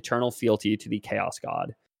pledged eternal fealty to the Chaos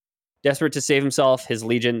God. Desperate to save himself, his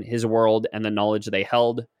legion, his world, and the knowledge they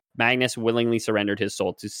held, Magnus willingly surrendered his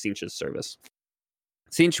soul to Tzeentch's service.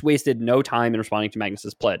 Tzeentch wasted no time in responding to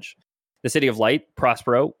Magnus's pledge. The City of Light,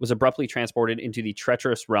 Prospero, was abruptly transported into the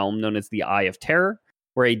treacherous realm known as the Eye of Terror,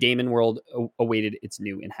 where a daemon world awaited its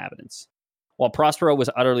new inhabitants. While Prospero was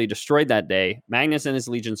utterly destroyed that day, Magnus and his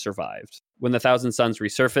legion survived. When the Thousand Suns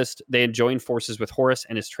resurfaced, they had joined forces with Horus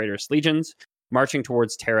and his traitorous legions, marching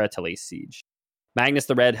towards Terra to lay siege. Magnus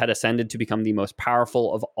the Red had ascended to become the most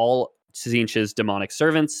powerful of all Tzeentch's demonic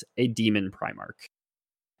servants, a demon Primarch.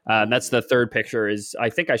 That's the third picture. I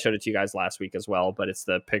think I showed it to you guys last week as well, but it's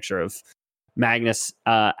the picture of Magnus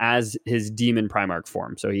as his demon Primarch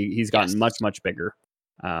form. So he's gotten much bigger.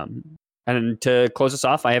 And to close us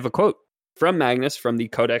off, I have a quote from Magnus from the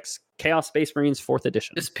Codex Chaos Space Marines 4th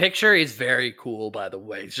edition. This picture is very cool, by the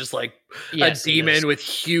way. It's just like a demon with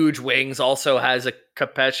huge wings, also has a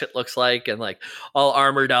capeche, it looks like, and like all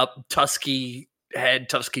armored up, tusky head,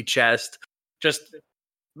 tusky chest. Just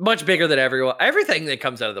much bigger than everyone. Everything that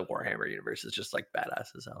comes out of the Warhammer universe is just like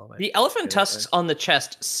badass as hell. Man. The elephant tusks on the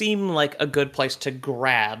chest seem like a good place to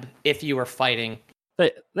grab if you were fighting.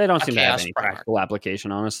 They don't seem to have any practical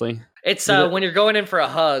application, honestly. It's when you're going in for a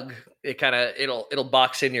hug, it'll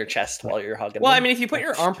box in your chest while you're hugging. Well, them. I mean, if you put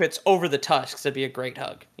your armpits over the tusks, it'd be a great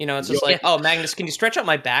hug. It's just like, oh, Magnus, can you stretch out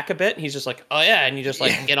my back a bit? And he's just like, oh yeah, and you just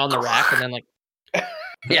like get on the rack and then like,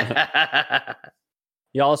 yeah.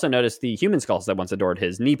 You also notice the human skulls that once adored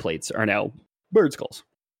his knee plates are now bird skulls.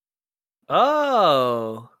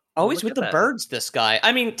 Oh, always with the birds. This guy.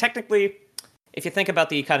 I mean, technically, if you think about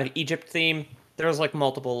the kind of Egypt theme, there's like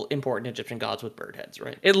multiple important Egyptian gods with bird heads,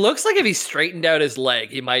 right? It looks like if he straightened out his leg,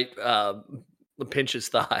 he might pinch his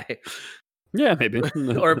thigh. Yeah, maybe.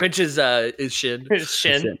 Or pinch his shin. His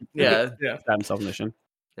shin. Yeah. Stab himself in the shin.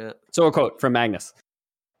 Yeah. So a quote from Magnus.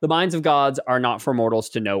 The minds of gods are not for mortals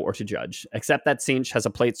to know or to judge. Accept that Tzeentch has a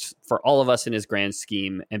place for all of us in his grand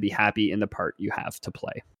scheme and be happy in the part you have to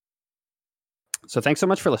play. So thanks so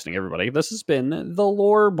much for listening, everybody. This has been The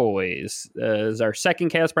Lore Boys. This is our second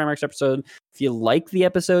Chaos Primarchs episode. If you like the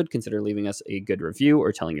episode, consider leaving us a good review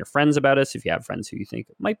or telling your friends about us if you have friends who you think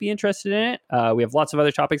might be interested in it. We have lots of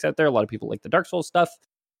other topics out there. A lot of people like the Dark Souls stuff.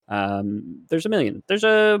 There's a million. There's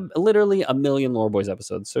literally a million Lore Boys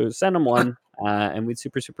episodes. So send them one, and we'd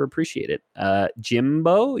super, super appreciate it.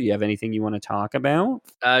 Jimbo, you have anything you want to talk about?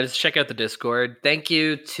 Just check out the Discord. Thank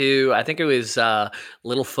you to, I think it was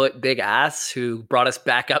Littlefoot Big Ass who brought us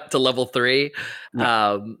back up to level 3.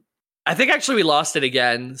 Yeah. I think actually we lost it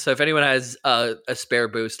again. So if anyone has a spare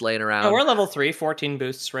boost laying around. Oh, we're level 3, 14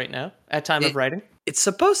 boosts right now at time of writing. It's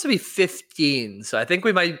supposed to be 15, so I think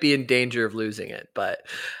we might be in danger of losing it. But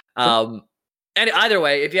and either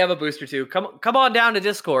way, if you have a boost or two, come on down to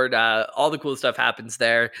Discord. All the cool stuff happens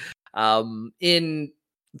there. In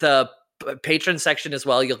the patron section as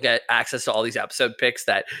well, you'll get access to all these episode picks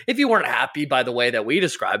that if you weren't happy by the way that we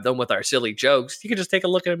described them with our silly jokes, you can just take a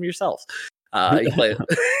look at them yourselves.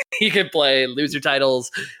 You can play loser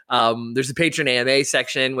titles. There's a patron AMA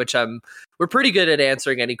section, which we're pretty good at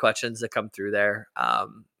answering any questions that come through there.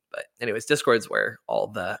 But anyways, Discord's where all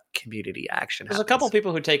the community action happens. There's a couple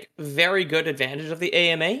people who take very good advantage of the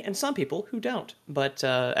AMA and some people who don't. But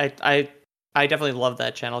I definitely love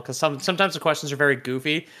that channel because sometimes the questions are very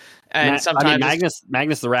goofy. And sometimes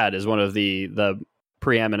Magnus the Rad is one of the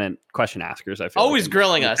preeminent question askers. I feel always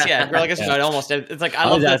grilling us. Yeah, grilling us about almost. It's like I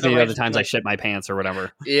love that. The other times I shit my pants or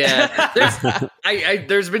whatever. Yeah,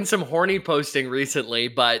 there's been some horny posting recently,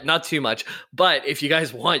 but not too much. But if you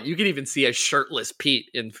guys want, you can even see a shirtless Pete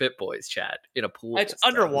in Fit Boys chat in a pool. It's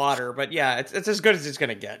underwater, but yeah, it's as good as it's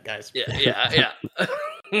gonna get, guys. Yeah.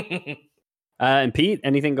 And Pete,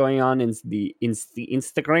 anything going on in the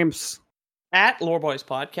Instagrams? At Lore Boys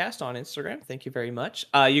Podcast on Instagram. Thank you very much.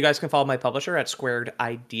 You guys can follow my publisher at Squared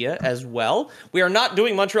Idea as well. We are not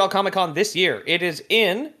doing Montreal Comic Con this year. It is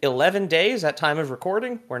in 11 days at time of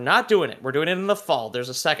recording. We're not doing it. We're doing it in the fall. There's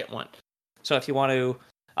a second one. So if you want to,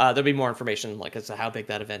 there'll be more information like as to how big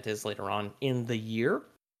that event is later on in the year.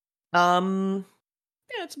 Yeah,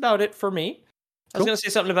 that's about it for me. I was going to say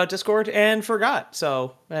something about Discord and forgot.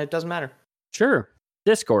 So it doesn't matter. Sure.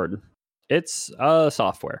 Discord. It's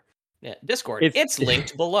software. Yeah, Discord. It's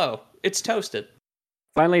linked below. It's toasted.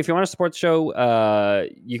 Finally, if you want to support the show,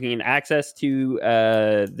 you can get access to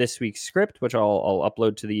this week's script, which I'll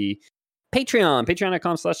upload to the Patreon,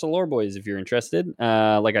 patreon.com/theloreboys if you're interested.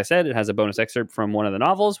 Like I said, it has a bonus excerpt from one of the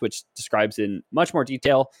novels, which describes in much more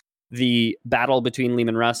detail the battle between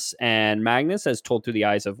Leman Russ and Magnus, as told through the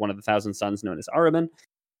eyes of one of the Thousand Sons known as Ahriman.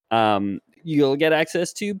 You'll get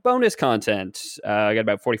access to bonus content. I got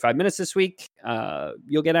about 45 minutes this week.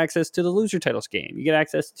 You'll get access to the loser titles game. You get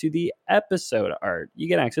access to the episode art. You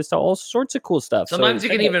get access to all sorts of cool stuff. Sometimes you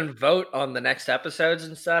can even vote on the next episodes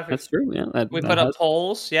and stuff. That's true. Yeah, we put up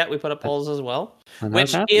polls. Yeah, we put up polls as well,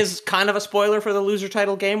 which is kind of a spoiler for the loser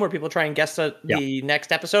title game, where people try and guess the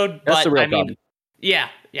next episode. That's the real problem. Yeah.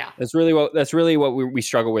 That's really what we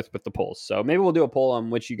struggle with the polls. So maybe we'll do a poll on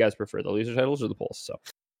which you guys prefer, the loser titles or the polls. So.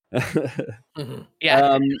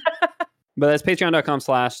 Yeah. But that's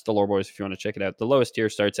patreon.com/theloreboys if you want to check it out. The lowest tier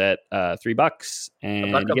starts at $3 and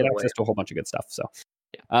you get access to a whole bunch of good stuff. So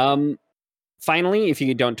finally, if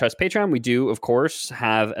you don't trust Patreon, we do of course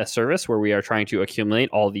have a service where we are trying to accumulate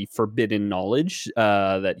all the forbidden knowledge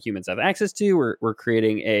that humans have access to. We're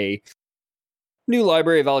creating a new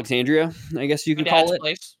Library of Alexandria, I guess you could call it.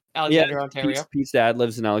 Place. Alexandria, Ontario. Pete's dad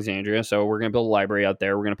lives in Alexandria, so we're going to build a library out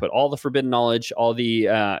there. We're going to put all the forbidden knowledge, all the...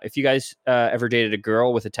 if you guys ever dated a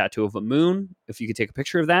girl with a tattoo of a moon, if you could take a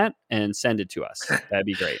picture of that and send it to us, that'd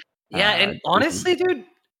be great. Yeah, and honestly, dude,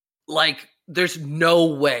 like, there's no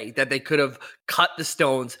way that they could have cut the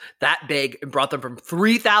stones that big and brought them from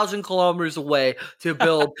 3,000 kilometers away to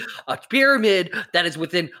build a pyramid that is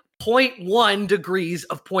within 0.1 degrees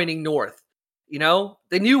of pointing north. You know,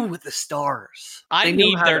 they knew with the stars. I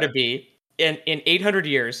need there to be, in 800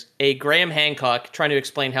 years, a Graham Hancock trying to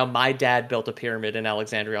explain how my dad built a pyramid in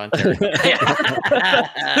Alexandria, Ontario.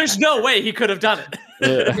 There's no way he could have done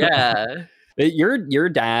it. Yeah. Your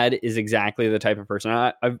dad is exactly the type of person.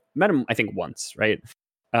 I've met him, I think, once, right?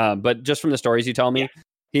 But just from the stories you tell me,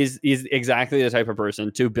 he's exactly the type of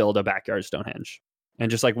person to build a backyard Stonehenge. And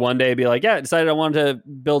just like one day be like, yeah, I decided I wanted to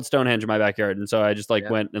build Stonehenge in my backyard. And so I just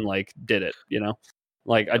went and like did it, you know?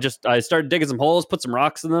 Like I started digging some holes, put some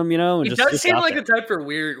rocks in them, and it just does seem like there. the type for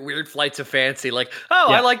weird flights of fancy. Like,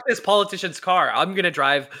 I like this politician's car. I'm gonna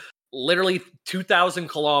drive literally 2,000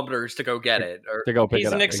 kilometers to go get it. Or to go pick it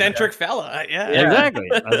up. He's an eccentric fella. Yeah. Exactly.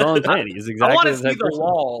 That's all I'm saying. He's exactly. I want to see the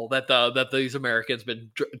wall that these Americans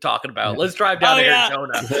been talking about. Let's drive down to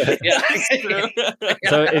Arizona.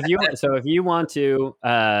 So if you want to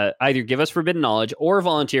either give us forbidden knowledge or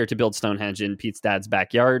volunteer to build Stonehenge in Pete's dad's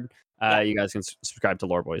backyard, you guys can subscribe to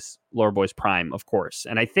Lore Boys Prime, of course.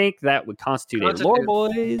 And I think that would constitute a Lore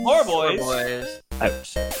Boys.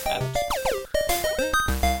 Ouch.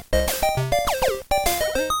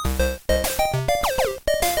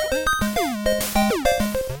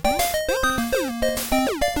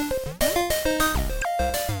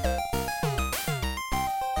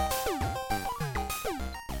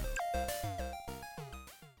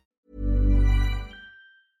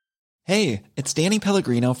 Hey, it's Danny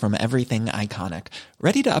Pellegrino from Everything Iconic.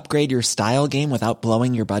 Ready to upgrade your style game without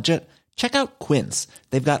blowing your budget? Check out Quince.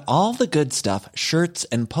 They've got all the good stuff, shirts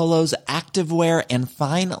and polos, activewear, and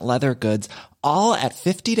fine leather goods, all at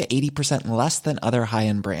 50 to 80% less than other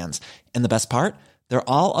high-end brands. And the best part? They're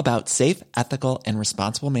all about safe, ethical, and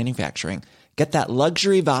responsible manufacturing. Get that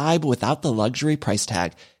luxury vibe without the luxury price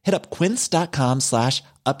tag. Hit up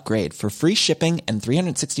quince.com/upgrade for free shipping and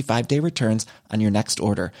 365-day returns on your next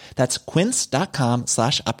order. That's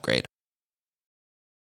quince.com/upgrade.